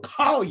shall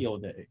call your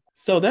name.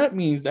 So that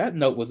means that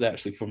note was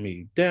actually for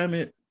me. Damn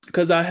it.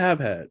 Because I have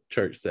had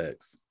church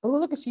sex. Oh,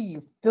 look at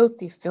you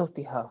filthy,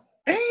 filthy hoe.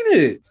 Ain't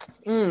it?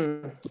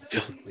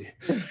 Filthy.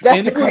 Just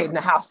desecrating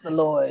the house of the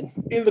Lord.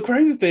 And the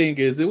crazy thing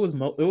is, it was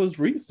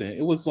recent.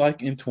 It was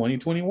like in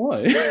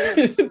 2021.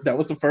 That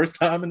was the first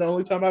time and the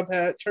only time I've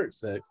had church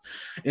sex.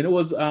 And it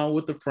was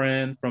with a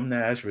friend from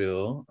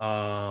Nashville.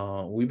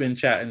 We've been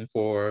chatting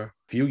for a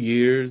few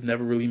years,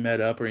 never really met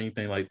up or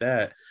anything like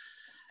that.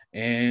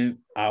 And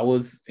I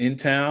was in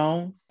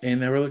town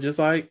and they were just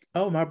like,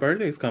 oh, my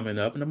birthday's coming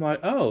up. And I'm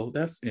like, oh,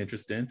 that's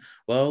interesting.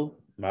 Well,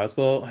 might as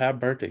well have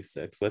birthday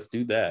sex. Let's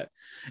do that.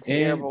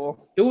 Terrible.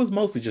 And it was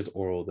mostly just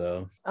oral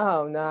though.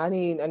 Oh no, I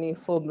need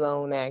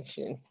full-blown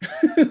action.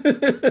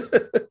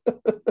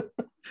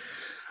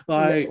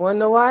 Like, wanna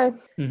know why?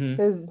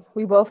 Because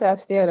we both have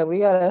stand-up. We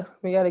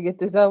gotta get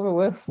this over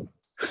with.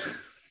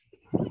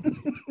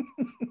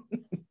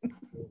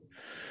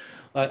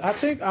 Like, I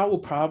think I will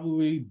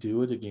probably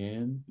do it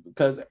again,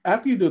 because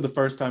after you do it the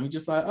first time, you're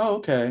just like, oh,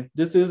 okay,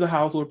 this is a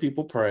house where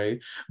people pray.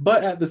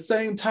 But at the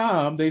same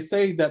time, they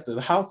say that the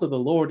house of the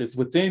Lord is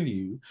within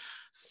you.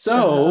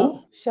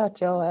 So shut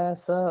your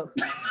ass up.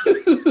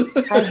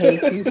 I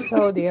hate you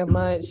so damn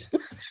much.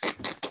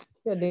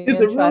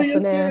 Is it really a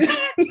sin?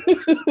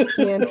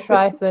 Damn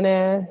trifling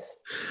ass.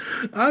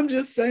 I'm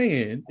just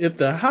saying, if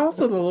the house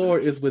of the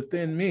Lord is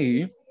within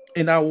me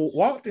and I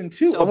walked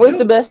into so when's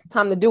the best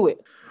time to do it?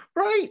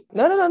 Right.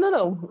 No.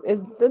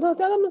 What's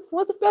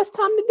the best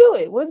time to do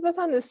it? What's the best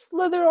time to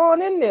slither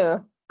on in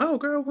there? Oh,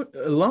 girl,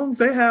 as long as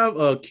they have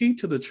a key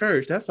to the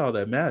church, that's all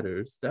that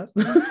matters. That's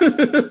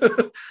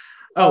as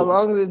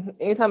long as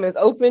anytime it's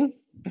open.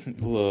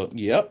 Well,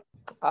 yep.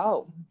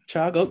 Oh,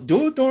 child, go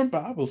do it during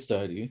Bible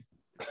study.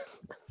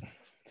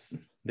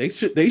 They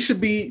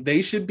should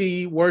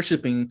be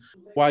worshiping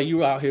while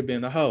you out here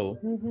being a hoe.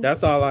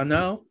 That's all I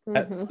know.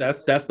 That's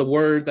the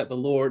word that the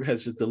Lord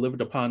has just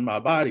delivered upon my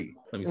body.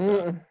 Let me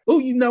stop. Oh,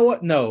 you know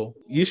what? No,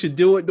 you should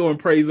do it during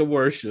praise and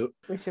worship.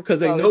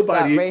 Because ain't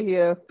nobody right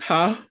here.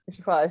 Huh? We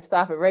should probably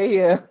stop it right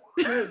here.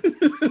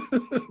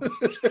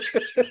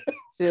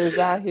 She's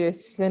out here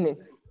sinning.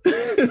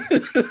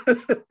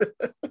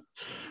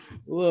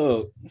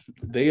 Look,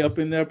 they up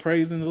in there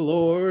praising the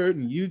Lord,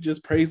 and you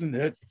just praising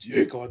that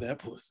dick or that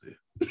pussy.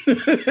 I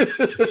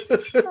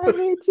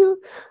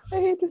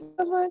hate you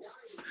so much.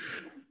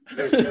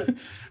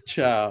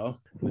 Child,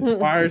 the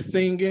choir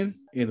singing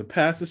and the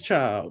pastor's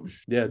child,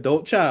 the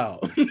adult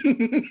child.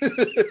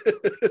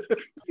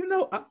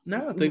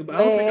 Now I think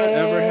about it, I don't think I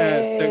ever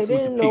had sex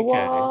with the PK.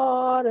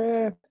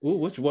 Water. Ooh,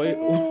 which water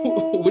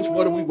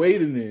are we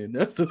waiting in?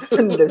 That's the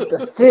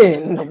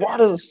sin, the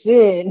water of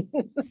sin.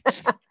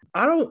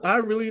 I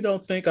really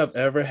don't think I've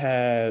ever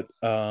had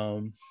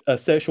a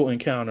sexual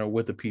encounter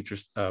with a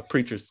preacher's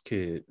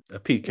kid, a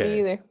PK.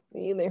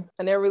 Me either.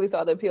 I never really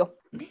saw the appeal.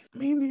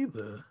 Me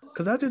neither.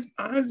 Because I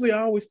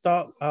always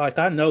thought,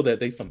 I know that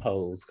they some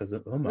hoes. Because,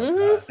 oh my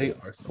God, they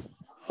are some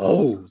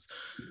hoes.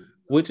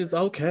 Which is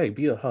okay,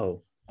 be a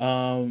hoe.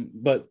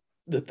 But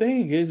the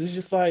thing is, it's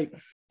just like,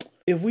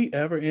 if we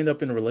ever end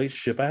up in a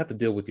relationship, I have to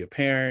deal with your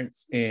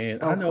parents.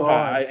 And I know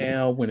how I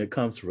am when it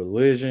comes to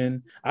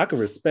religion. I can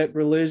respect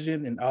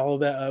religion and all of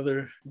that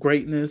other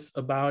greatness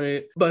about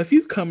it. But if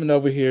you're coming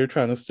over here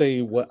trying to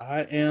say what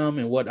I am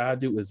and what I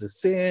do is a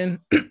sin,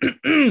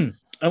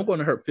 I'm going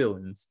to hurt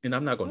feelings and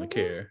I'm not going to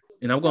care.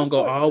 And I'm going to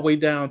go all the way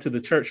down to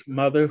the church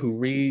mother who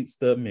reads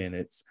the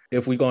minutes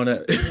if you're going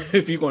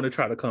to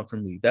try to come for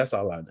me. That's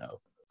all I know.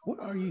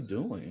 What are you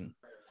doing?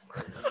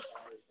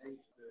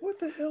 What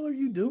the hell are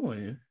you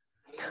doing?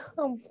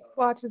 I'm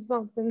watching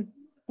something.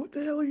 What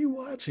the hell are you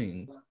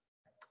watching?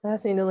 I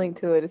seen the link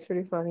to it. It's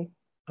pretty funny.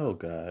 Oh,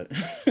 God.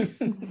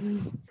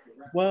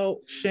 Well,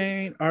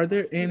 Shane, are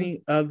there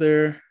any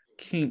other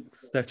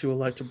kinks that you would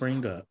like to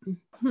bring up?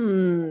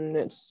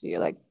 Let's see.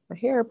 Like a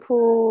hair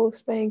pull,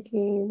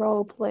 spanking,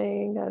 role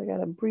playing. I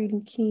got a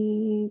breeding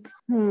kink.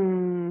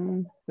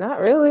 Not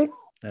really.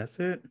 That's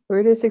it.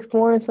 We're just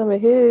exploring some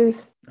of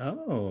his.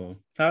 Oh,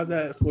 how's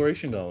that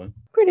exploration going?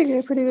 Pretty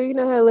good. You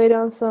know how to lay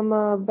down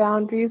some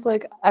boundaries.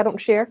 Like, I don't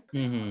share.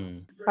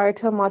 I already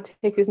tell him I'll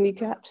take his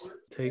kneecaps.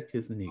 Take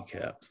his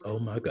kneecaps. Oh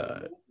my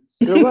God.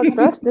 Good luck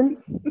thrusting.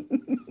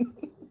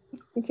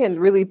 You can't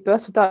really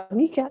thrust without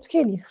kneecaps,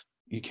 can you?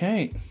 You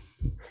can't.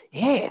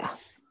 Yeah.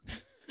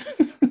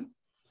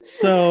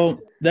 So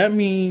that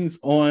means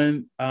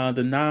on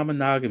the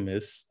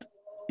non-monogamous,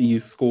 you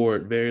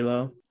scored very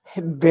low.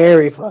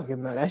 Very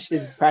fucking low. That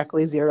shit's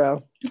practically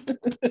 0.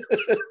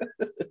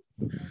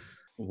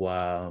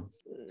 Wow.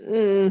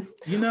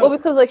 Well,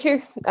 because like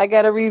here, I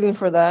got a reason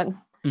for that.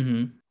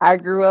 I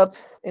grew up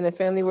in a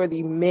family where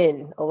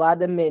a lot of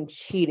the men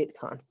cheated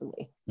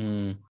constantly.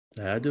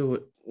 I do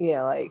it.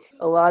 Yeah, like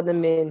a lot of the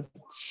men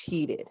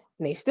cheated,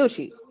 and they still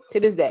cheat to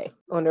this day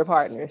on their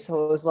partners.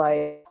 So it was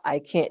like, I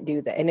can't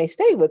do that, and they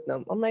stayed with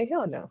them. I'm like,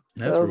 hell no.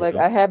 That's so like,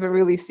 I haven't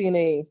really seen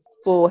a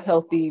full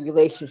healthy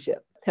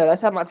relationship. So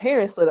that's how my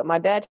parents split up. My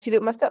dad cheated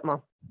with my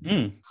stepmom.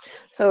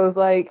 So it's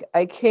like,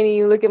 I can't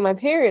even look at my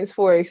parents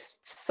for a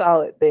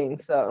solid thing.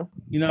 So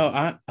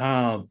I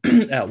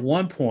at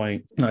one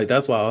point, like,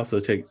 that's why I also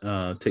take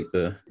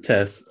the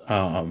test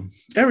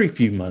every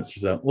few months or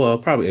so. Well,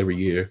 probably every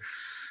year.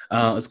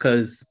 It's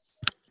because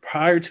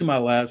prior to my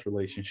last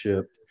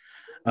relationship,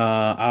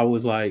 I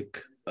was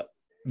like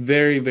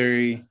very,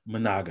 very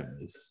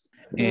monogamous.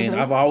 And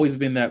I've always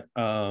been that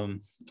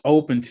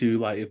open to,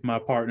 like, if my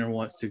partner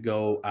wants to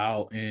go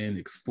out and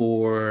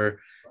explore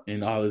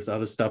and all this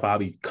other stuff, I'll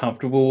be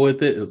comfortable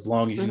with it as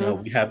long as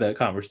we have that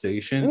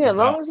conversation. Yeah, as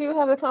long as you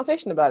have the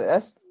conversation about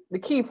it. the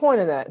key point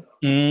of that.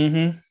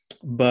 Mm-hmm.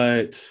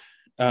 But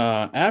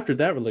after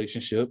that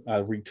relationship, I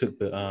retook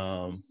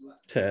the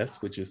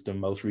test, which is the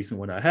most recent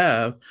one I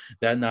have.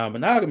 That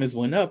non-monogamous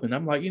went up, and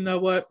I'm like, you know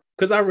what?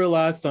 Because I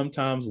realized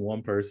sometimes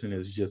one person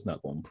is just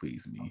not going to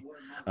please me.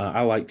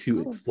 I like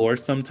to explore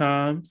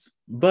sometimes,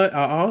 but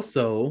I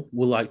also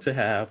would like to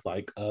have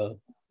like a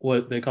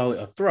what they call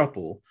it a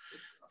throuple.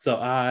 So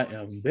I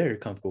am very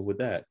comfortable with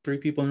that. 3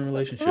 people in a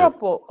relationship.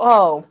 Throuple.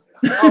 Oh,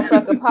 also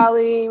like a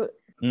poly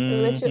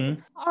relationship.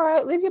 Mm-hmm. All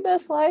right, live your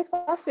best life.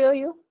 I feel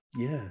you.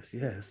 Yes,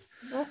 yes.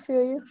 I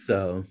feel you.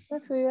 So I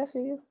feel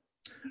you.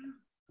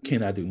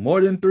 can I do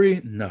more than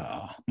 3?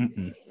 No.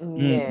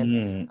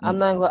 Man, I'm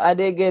not gonna. I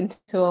did get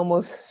into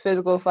almost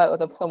physical fight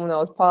with someone that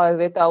was poly.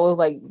 They thought I was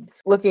like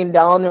looking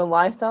down on their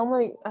lifestyle. I'm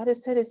like, I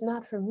just said it's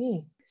not for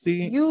me.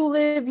 See, you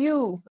live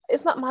you.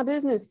 It's not my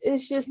business.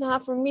 It's just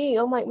not for me.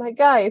 I'm like, my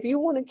guy, if you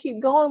want to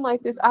keep going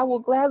like this, I will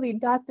gladly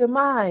dot them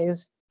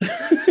eyes.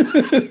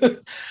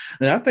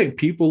 And I think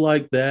people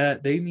like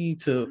that, they need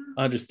to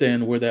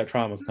understand where that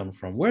trauma is coming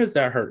from. Where is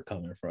that hurt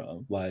coming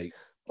from? Like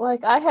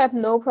I have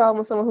no problem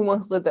with someone who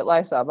wants to live that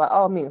lifestyle. By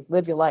all means,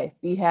 live your life,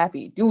 be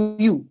happy, do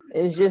you.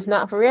 It's just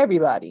not for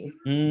everybody.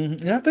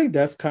 And I think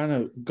that's kind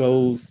of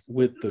goes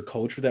with the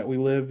culture that we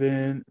live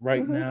in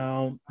right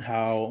now.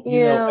 How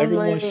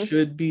everyone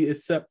should be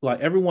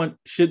everyone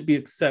should be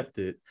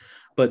accepted,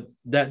 but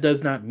that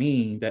does not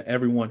mean that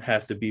everyone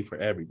has to be for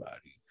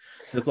everybody.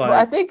 It's like, well,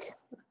 I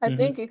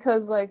think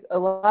because like a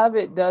lot of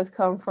it does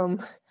come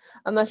from.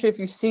 I'm not sure if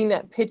you've seen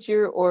that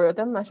picture, or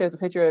I'm not sure if it's a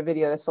picture or a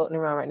video that's floating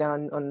around right now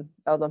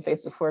I was on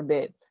Facebook for a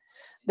bit.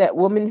 That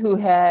woman who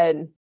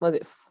had, was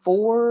it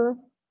 4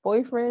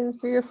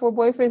 boyfriends, 3 or 4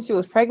 boyfriends? She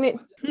was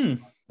pregnant.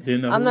 Didn't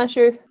know. I'm not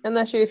sure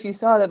if you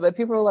saw that, but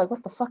people were like,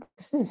 "What the fuck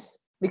is this?"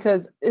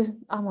 Because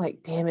I'm like,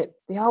 damn it,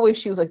 they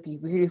always choose like the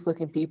weirdest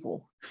looking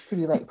people to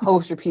be like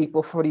poster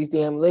people for these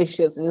damn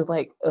relationships, and it's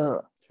like,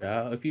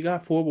 if you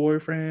got 4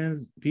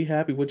 boyfriends, be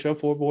happy with your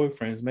 4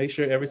 boyfriends. Make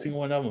sure every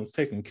single one of them is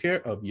taking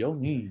care of your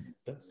needs.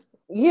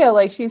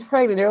 Like she's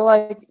pregnant. They're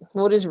like,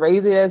 we'll just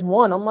raise it as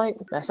one. I'm like,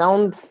 that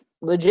sounds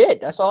legit.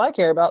 That's all I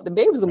care about. The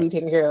baby's gonna be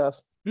taken care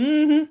of.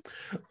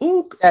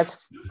 Ooh,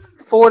 that's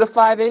 4 to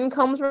 5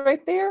 incomes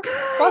right there.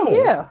 Fuck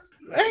yeah,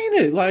 ain't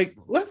it? Like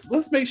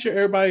let's make sure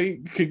everybody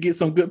could get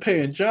some good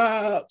paying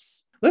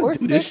jobs. Let's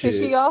do this shit.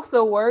 She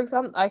also works. I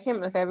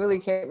really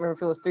can't remember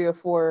if it was 3 or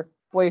 4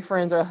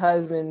 boyfriends or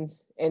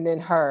husbands, and then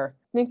her.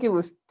 I think it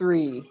was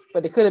 3,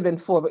 but it could have been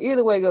 4. But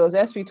either way it goes,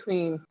 that's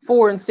between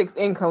 4 and 6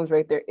 incomes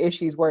right there if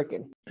she's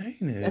working.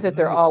 Ain't it? That's if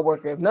they're all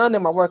working. If none of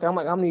them are working, I'm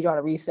like, I'm gonna need y'all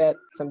to reset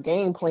some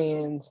game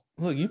plans.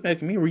 Look, you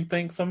making me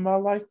rethink some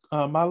of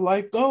my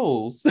life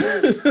goals.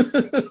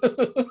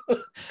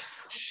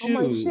 Shoot.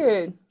 Oh my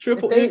shit.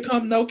 Triple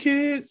income, no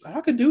kids.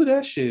 I could do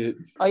that shit.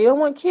 Oh, you don't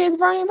want kids,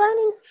 Vernon?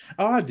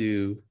 Oh, I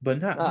do,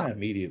 but not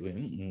immediately.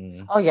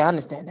 Mm-mm. Oh yeah, I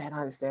understand that.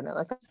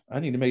 Like, I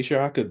need to make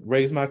sure I could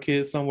raise my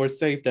kids somewhere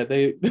safe that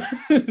they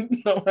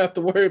don't have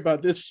to worry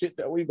about this shit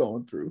that we're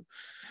going through.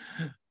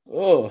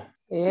 Oh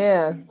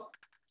yeah.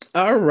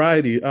 All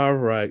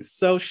right.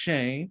 So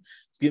Shane,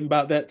 it's getting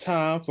about that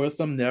time for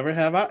some Never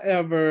Have I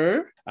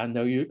Ever. I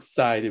know you're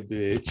excited,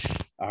 bitch.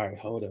 All right,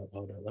 hold up.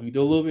 Let me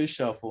do a little bit of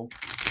shuffle.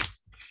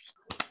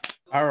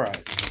 All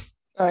right.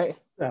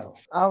 So.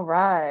 All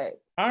right.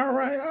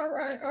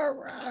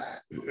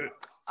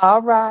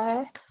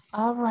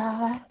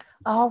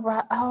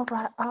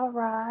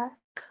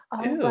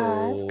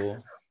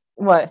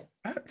 What?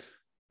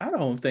 I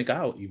don't think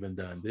I've even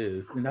done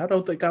this, and I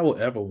don't think I will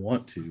ever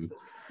want to.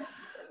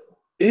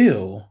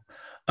 Ew.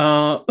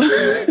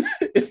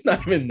 It's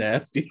not even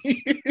nasty.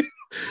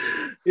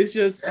 It's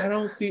just I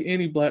don't see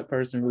any Black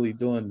person really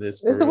doing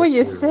this. It's the way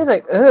you say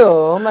like,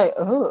 ew. I'm like,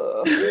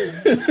 ew.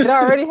 It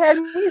already had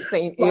me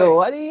saying, ew.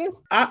 What do you?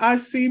 I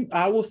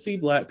will see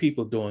Black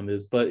people doing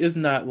this, but it's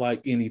not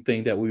like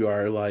anything that we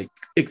are like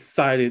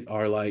excited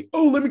or like,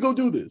 oh, let me go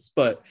do this.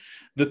 But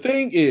the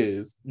thing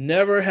is,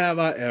 never have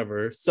I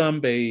ever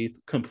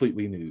sunbathed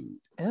completely nude.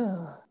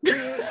 Ew.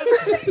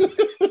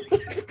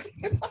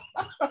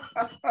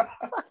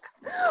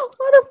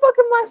 Why the fuck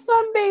am I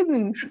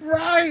sunbathing?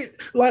 Right.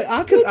 Like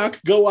I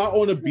could go out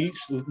on a beach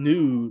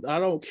nude. I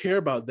don't care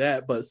about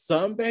that, but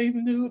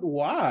sunbathing nude,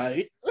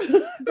 why?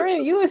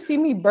 Brandon, you would see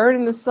me burn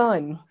in the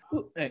sun.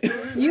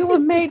 You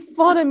would made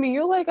fun of me.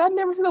 You're like, I've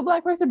never seen a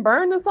Black person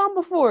burn in the sun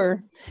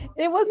before.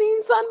 It wasn't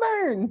even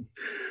sunburn.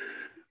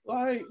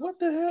 Like, what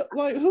the hell?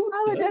 Like, who?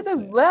 I would have to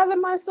lather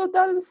myself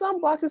down in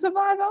sunblock to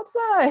survive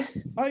outside.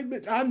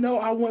 I know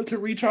I want to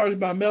recharge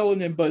my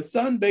melanin, but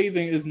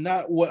sunbathing is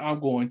not what I'm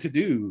going to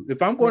do.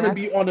 If I'm going to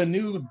be on a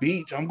nude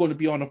beach, I'm going to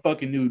be on a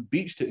fucking nude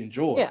beach to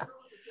enjoy. Yeah.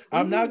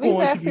 I'm not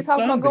going to be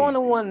talking about going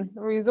to one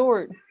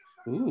resort.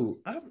 Ooh,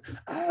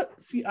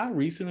 I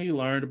recently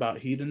learned about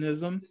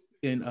hedonism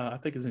in I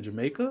think it's in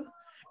Jamaica.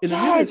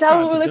 Yes, that's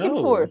what we're looking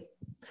for.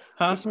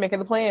 Huh? We should make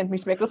it a plan.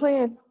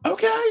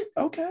 Okay.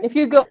 If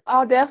you go,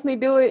 I'll definitely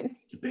do it.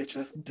 Bitch,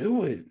 let's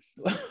do it.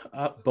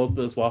 Both of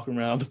us walking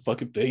around the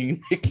fucking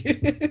thing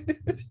naked.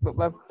 But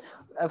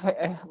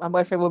my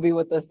boyfriend will be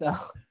with us though.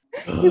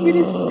 He'll be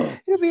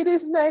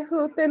this nice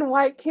little thin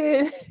white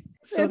kid.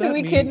 So that we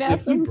means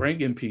kidnap if we him.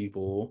 bringing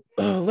people,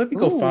 let me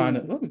go find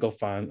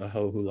a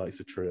hoe who likes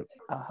a trip.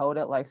 A hoe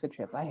that likes a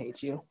trip. I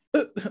hate you.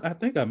 I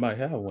think I might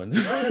have one.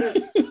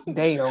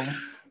 Damn.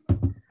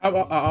 I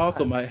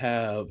also might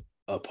have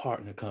a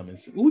partner coming.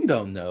 We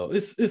don't know.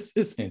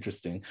 It's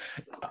interesting.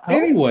 Oh.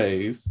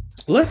 Anyways,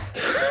 let's.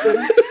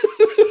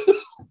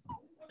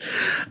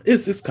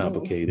 It's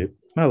complicated.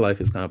 My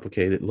life is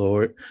complicated,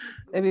 Lord.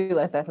 It be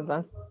like that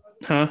sometimes.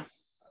 Huh?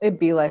 It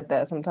be like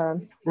that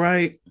sometimes.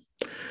 Right.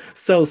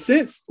 So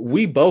since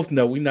we both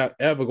know we're not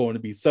ever going to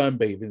be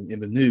sunbathing in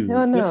the nude,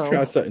 let's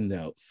try something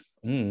else.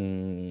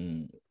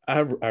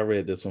 I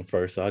read this one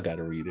first, so I got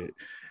to read it.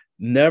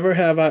 Never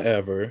have I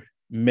ever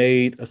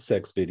made a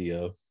sex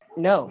video.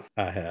 No.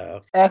 I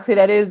have. Actually,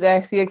 that is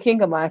actually a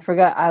kink of mine. I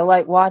forgot. I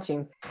like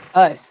watching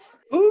us.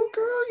 Oh,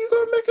 girl, you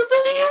gonna make a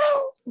video?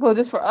 Well,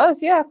 just for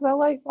us, yeah, because I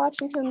like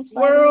watching him.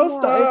 World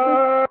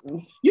Star.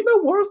 You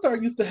know, World Star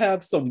used to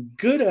have some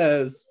good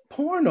ass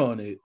porn on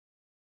it.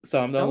 So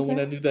I'm the only one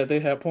that knew that they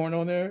had porn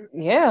on there?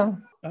 Yeah.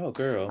 Oh,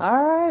 girl.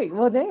 All right.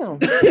 Well, damn.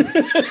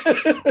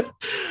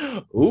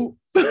 Ooh,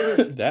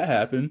 that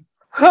happened.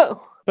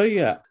 But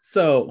yeah,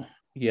 so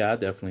yeah, I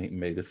definitely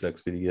made a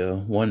sex video.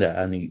 One that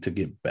I need to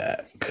get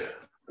back.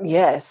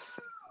 Yes.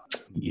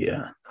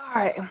 Yeah. All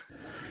right.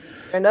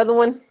 Another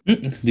one?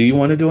 Do you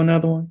want to do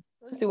another one?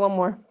 Let's do one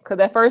more. Because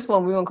that first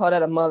one, we're going to call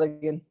that a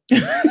mulligan.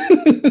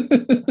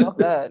 Oh,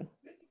 God.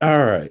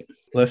 All right.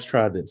 Let's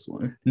try this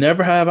one.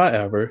 Never have I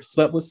ever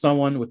slept with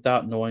someone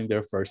without knowing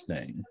their first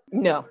name.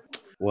 No.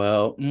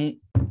 Well,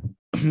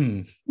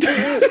 I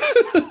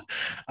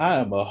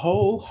am a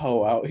whole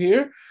hoe out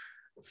here.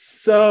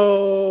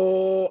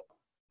 So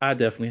I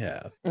definitely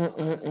have.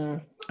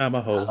 I'm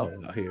a whole hoe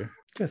out here.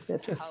 Just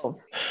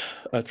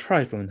a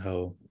trifling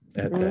hoe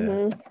at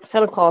that.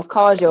 Santa Claus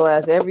calls your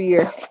ass every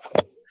year.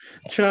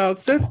 Child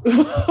said,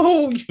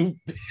 oh, you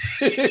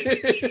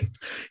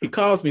he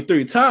calls me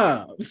 3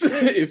 times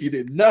if you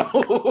didn't know.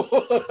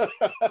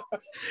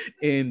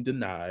 And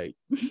denied.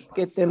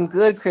 Get them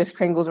good Kris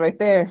Kringles right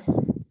there.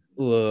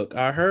 Look,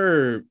 I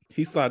heard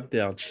he sliding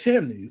down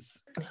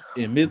chimneys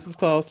and Mrs.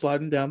 Claus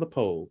sliding down the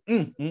pole.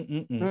 And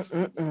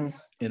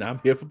I'm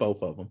here for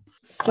both of them.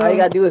 So, all you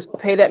gotta do is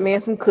pay that man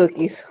some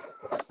cookies.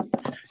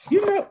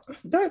 You know,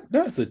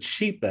 that's a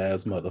cheap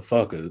ass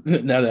motherfucker.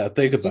 Now that I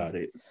think about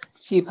it.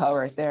 Cheap hoe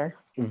right there.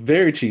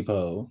 Very cheap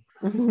hoe.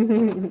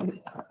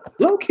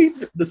 Low key,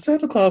 the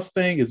Santa Claus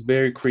thing is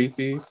very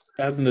creepy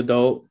as an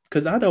adult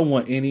because I don't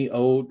want any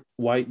old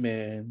white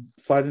man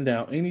sliding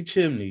down any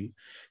chimney,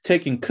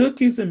 taking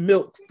cookies and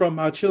milk from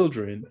my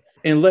children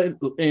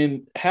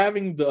and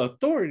having the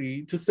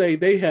authority to say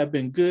they have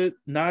been good,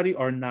 naughty,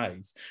 or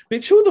nice.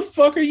 Bitch, who the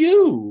fuck are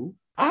you?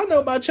 I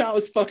know my child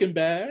is fucking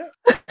bad.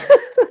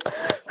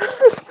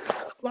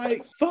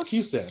 Like, fuck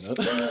you, Santa.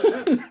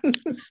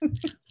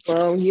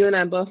 Well, you and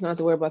I both don't have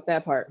to worry about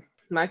that part.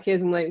 My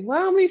kids are like, why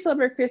don't we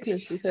celebrate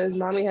Christmas? Because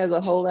mommy has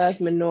a whole ass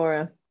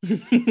menorah.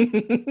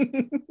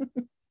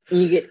 And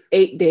you get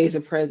 8 days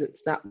of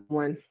presents, not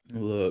one.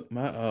 Look,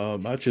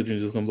 my children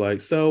just gonna be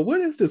like, so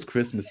what is this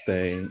Christmas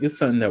thing? It's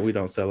something that we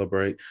don't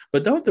celebrate.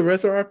 But don't the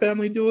rest of our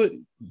family do it?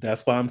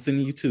 That's why I'm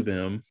sending you to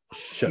them.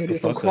 Shut the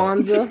fuck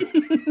Kwanzaa. Up.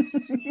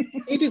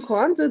 You do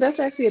Kwanzaa? That's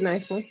actually a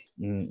nice one.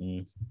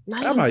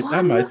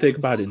 I might think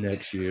about it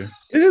next year.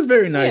 It is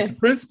very nice. Yeah. The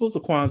principles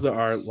of Kwanzaa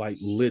are like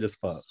lit as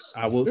fuck.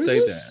 I will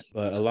say that.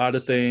 But a lot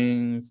of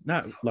things,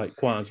 not like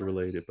Kwanzaa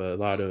related, but a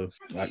lot of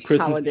like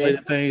Christmas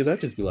related things, I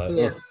just be like,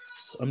 oh,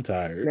 I'm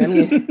tired.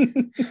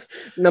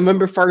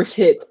 November 1st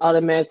hits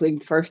automatically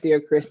first day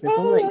of Christmas.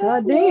 I'm like,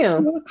 God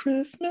damn.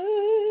 Christmas.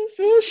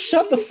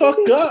 Shut the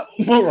fuck up,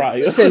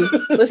 Mariah.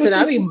 Listen,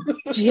 I be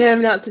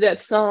jamming out to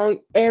that song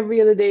every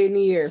other day in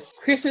the year.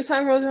 Christmas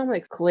time rolls around, I'm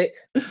like, click.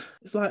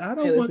 It's like I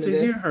don't want to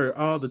hear her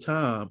all the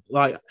time.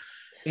 Like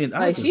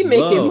she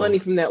making money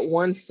from that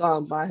one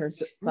song by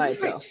herself.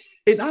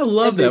 And I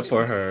love that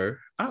for her.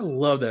 I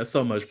love that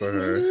so much for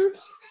her.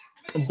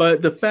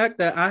 But the fact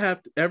that I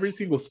have every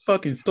single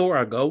fucking store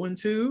I go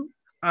into,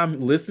 I'm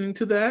listening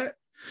to that.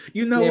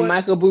 You know what?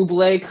 Michael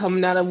Bublé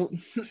coming out of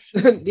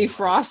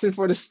defrosting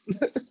for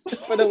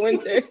the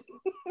winter.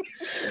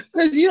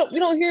 Because we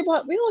don't hear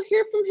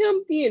from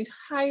him the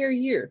entire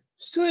year.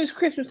 As soon as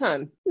Christmas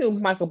time,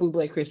 Michael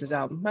Bublé Christmas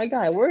album. My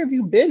guy, where have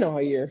you been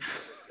all year?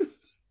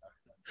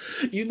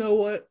 You know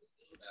what?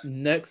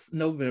 Next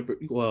November,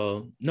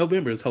 well,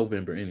 November is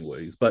Hovember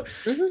anyways, but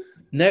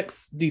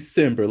next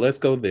December, let's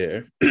go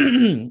there.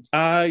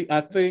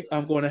 I think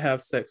I'm going to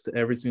have sex to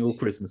every single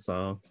Christmas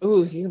song.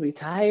 Ooh, you'll be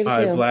tired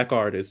by a black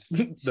artist.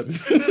 Let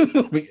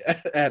me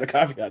add a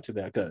caveat to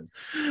that, cuz.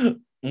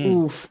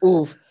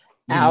 Oof.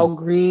 Al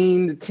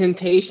Green, the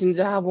Temptations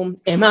album,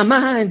 In My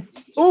Mind.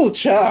 Oh,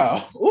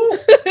 child. Ooh.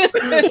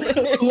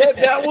 Let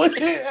that one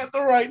hit at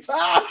the right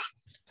time.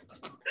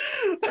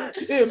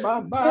 In my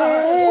mind.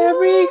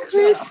 Every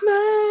Christmas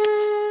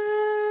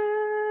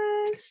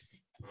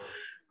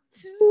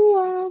to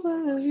all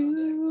of you.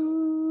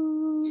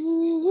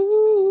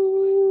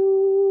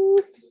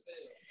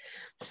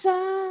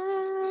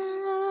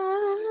 Silent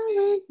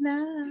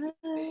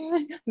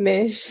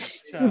Man,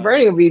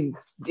 Bernie will be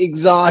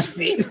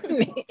exhausted.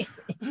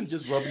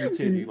 Just rubbing the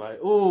titty like,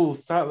 oh,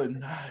 Silent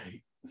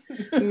Night.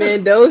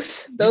 Man,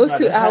 those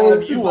 2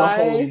 hours. You a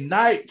holy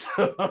night.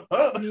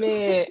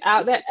 Man,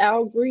 that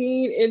Al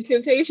Green and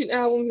Temptation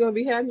album is gonna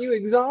be having you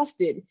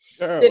exhausted.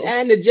 Girl. Then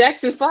add the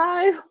Jackson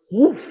 5.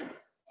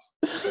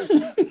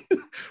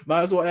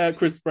 Might as well add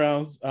Chris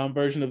Brown's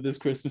version of This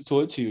Christmas to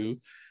it too.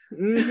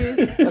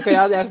 Mm-hmm. Okay,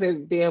 that was actually a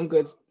damn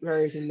good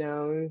version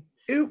now.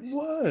 It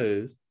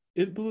was.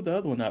 It blew the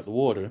other one out the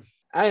water.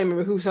 I didn't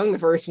remember who sung the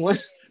first one.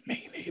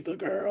 Me neither,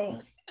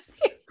 girl.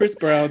 Chris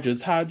Brown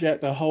just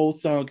hijacked the whole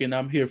song, and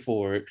I'm here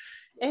for it.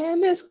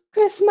 And it's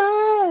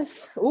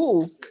Christmas.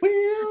 Ooh.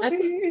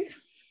 I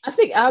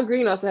think Al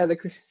Green also has a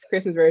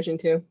Christmas version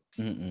too.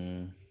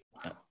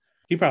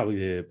 He probably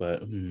did,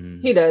 but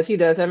he does.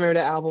 I remember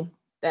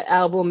that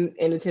album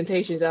and the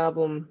Temptations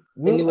album,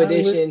 the new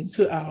edition.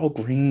 To Al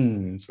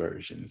Green's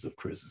versions of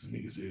Christmas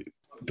music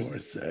during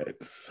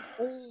sex.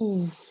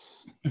 Ooh.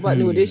 What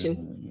new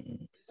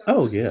edition?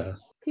 Oh yeah.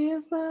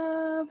 Give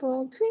love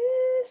on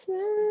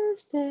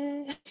Christmas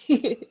Day.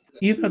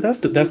 That's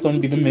going to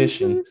be the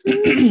mission.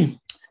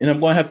 And I'm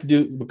going to have to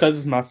do, because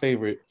it's my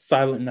favorite,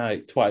 Silent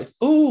Night twice.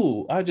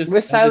 Ooh,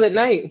 What's Silent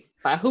Night?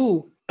 By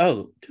who?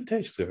 Oh,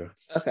 Temptations, girl.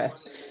 Okay.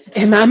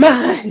 In my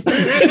mind.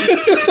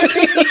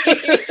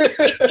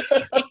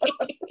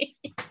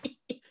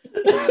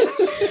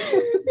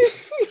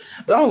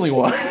 The only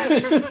one.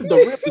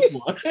 The rippest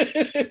one.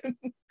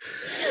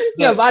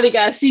 Your body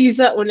got seized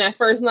up when that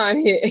first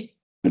line hit.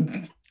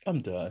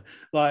 I'm done.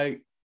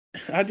 Like,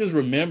 I just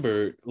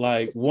remembered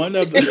like one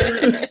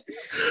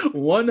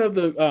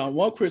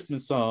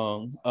Christmas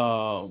song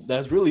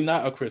that's really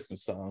not a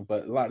Christmas song,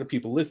 but a lot of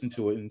people listen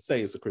to it and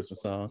say it's a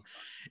Christmas song,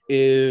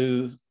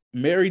 is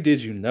Mary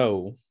Did You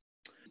Know?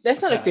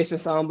 That's not a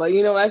Christmas song, but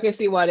I can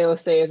see why they would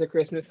say it's a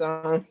Christmas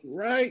song.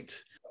 Right.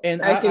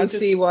 And I can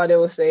see why they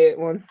would say it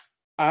one.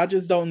 I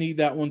just don't need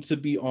that one to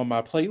be on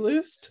my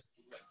playlist.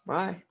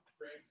 Why?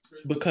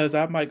 Because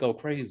I might go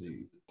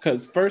crazy.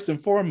 Because first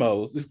and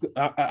foremost,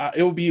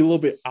 it would be a little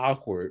bit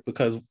awkward.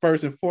 Because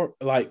first and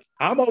foremost, like,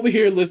 I'm over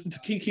here listening to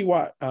Vicki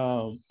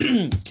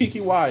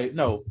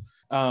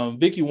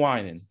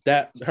Winans,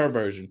 her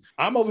version.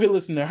 I'm over here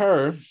listening to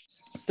her,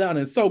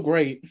 sounding so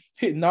great,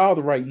 hitting all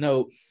the right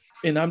notes,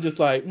 and I'm just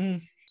like,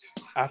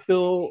 I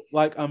feel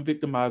like I'm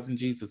victimizing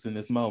Jesus in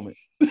this moment.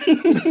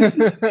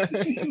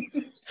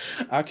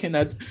 I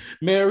cannot.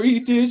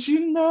 Mary, did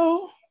you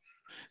know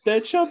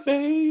that your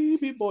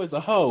baby boy's a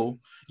hoe?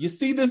 You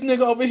see this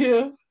nigga over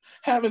here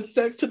having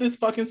sex to this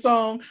fucking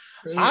song?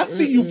 I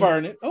see you,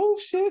 Vernon. Oh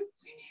shit,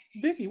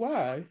 Vicki,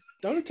 why?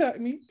 Don't attack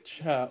me,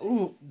 child.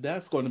 Ooh,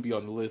 that's going to be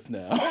on the list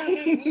now.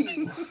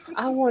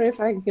 I wonder if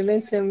I can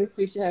convince him if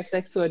we should have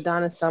sex to a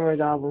Donna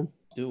Summers album.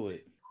 Do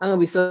it. I'm gonna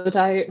be so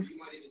tired.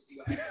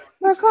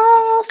 Work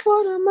all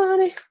for the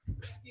money.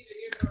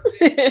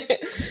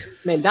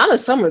 Man, Donna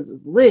Summers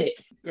is lit.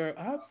 Girl,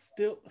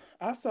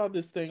 I saw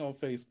this thing on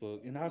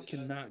Facebook and I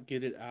cannot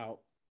get it out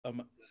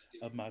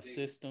of my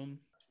system.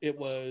 It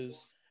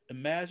was,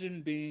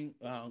 imagine being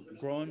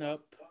growing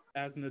up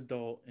as an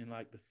adult in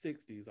like the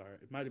 60s, or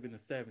it might have been the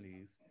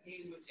 70s,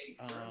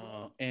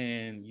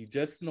 and you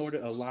just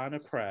snorted a line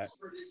of crack,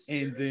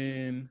 and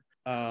then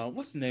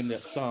what's the name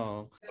of that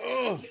song?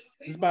 Oh,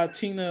 it's by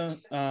Tia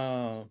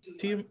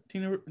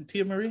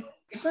Marie.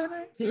 Is that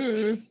her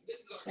name?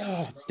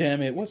 Oh,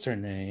 damn it. What's her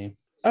name?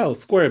 Oh,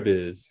 Square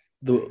Biz.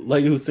 The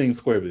lady who sings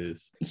Square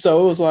Biz.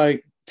 So it was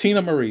like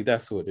Tina Marie.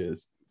 That's who it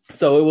is.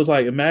 So it was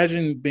like,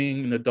 imagine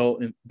being an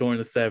adult during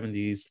the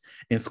 70s,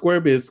 and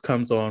Square Biz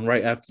comes on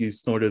right after you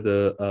snorted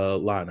a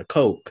line of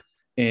Coke.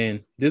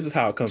 And this is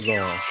how it comes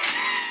on.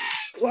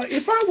 Like,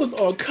 if I was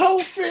on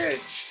Coke,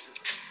 bitch,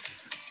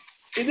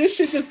 and this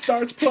shit just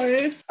starts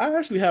playing, I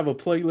actually have a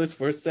playlist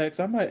for sex.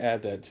 I might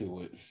add that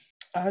to it.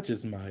 I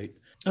just might.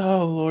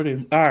 Oh,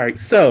 Lordy. All right.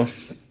 So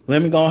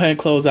let me go ahead and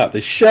close out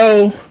the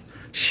show.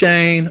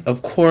 Shane,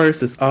 of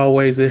course, as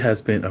always, it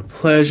has been a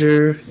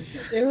pleasure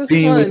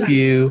being with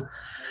you.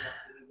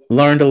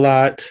 Learned a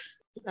lot.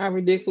 Our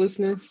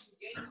ridiculousness.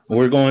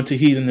 We're going to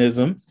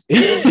hedonism.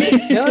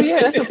 Oh,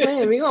 yeah, that's a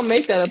plan. We're going to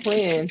make that a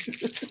plan.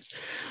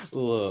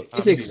 Look,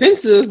 it's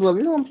expensive, but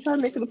we're going to try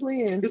to make it a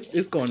plan.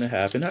 It's going to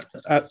happen.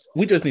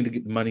 We just need to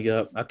get the money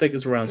up. I think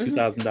it's around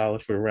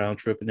 $2,000 for a round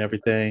trip and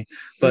everything.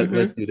 But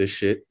let's do this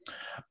shit.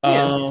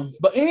 Yeah.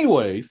 But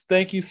anyways,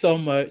 thank you so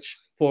much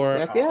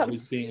for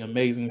always being an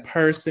amazing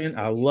person.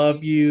 I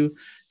love you.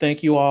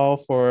 Thank you all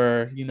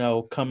for,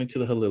 coming to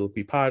the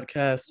Halilopi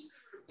podcast.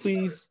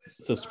 Please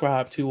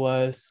subscribe to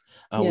us.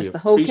 Yes, the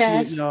whole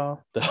cast.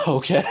 Y'all. The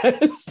whole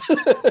cast.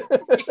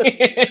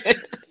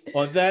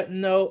 On that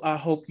note, I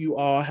hope you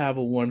all have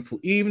a wonderful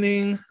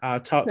evening.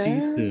 I'll talk to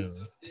you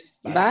soon.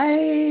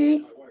 Bye.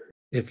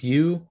 If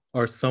you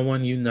or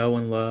someone you know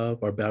and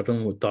love are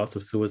battling with thoughts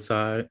of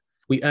suicide,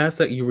 we ask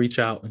that you reach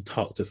out and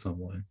talk to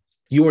someone.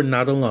 You are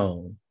not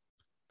alone.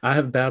 I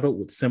have battled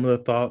with similar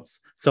thoughts,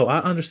 so I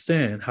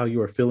understand how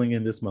you are feeling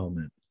in this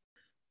moment.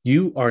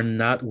 You are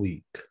not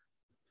weak.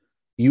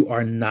 You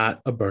are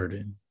not a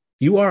burden.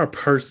 You are a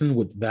person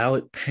with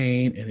valid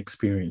pain and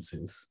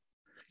experiences.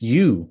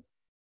 You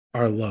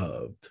are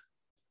loved.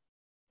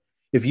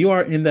 If you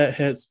are in that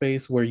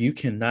headspace where you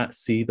cannot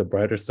see the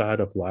brighter side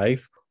of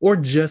life or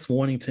just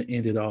wanting to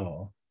end it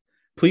all,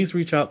 please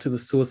reach out to the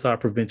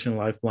Suicide Prevention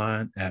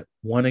Lifeline at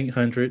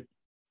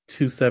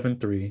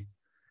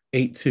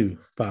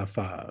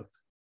 1-800-273-8255.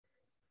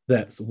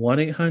 That's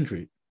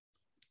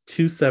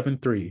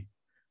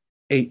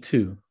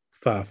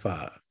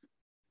 1-800-273-8255.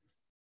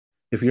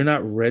 If you're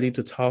not ready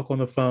to talk on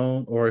the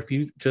phone, or if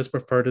you just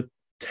prefer to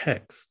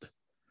text,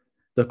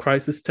 the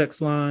crisis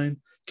text line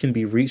can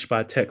be reached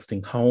by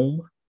texting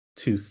HOME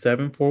to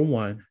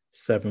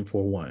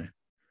 741-741.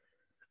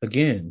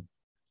 Again,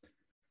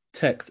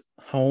 text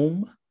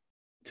HOME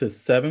to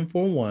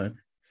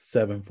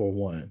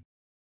 741-741.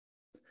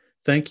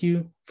 Thank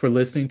you for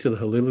listening to the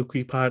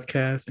Haliloquy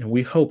podcast, and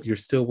we hope you're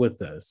still with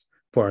us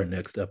for our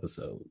next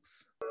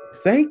episodes.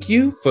 Thank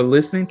you for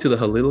listening to the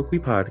Haliloquy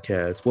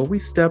podcast, where we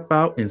step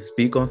out and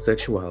speak on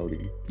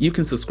sexuality. You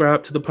can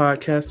subscribe to the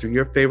podcast through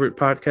your favorite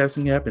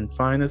podcasting app and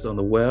find us on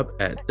the web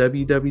at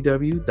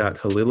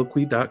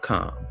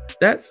www.haliloquy.com.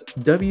 That's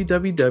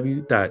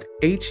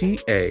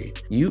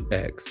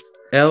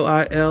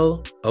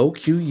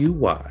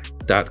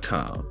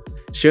www.heauxliloquy.com.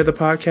 Share the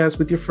podcast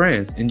with your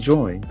friends and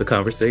join the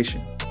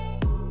conversation.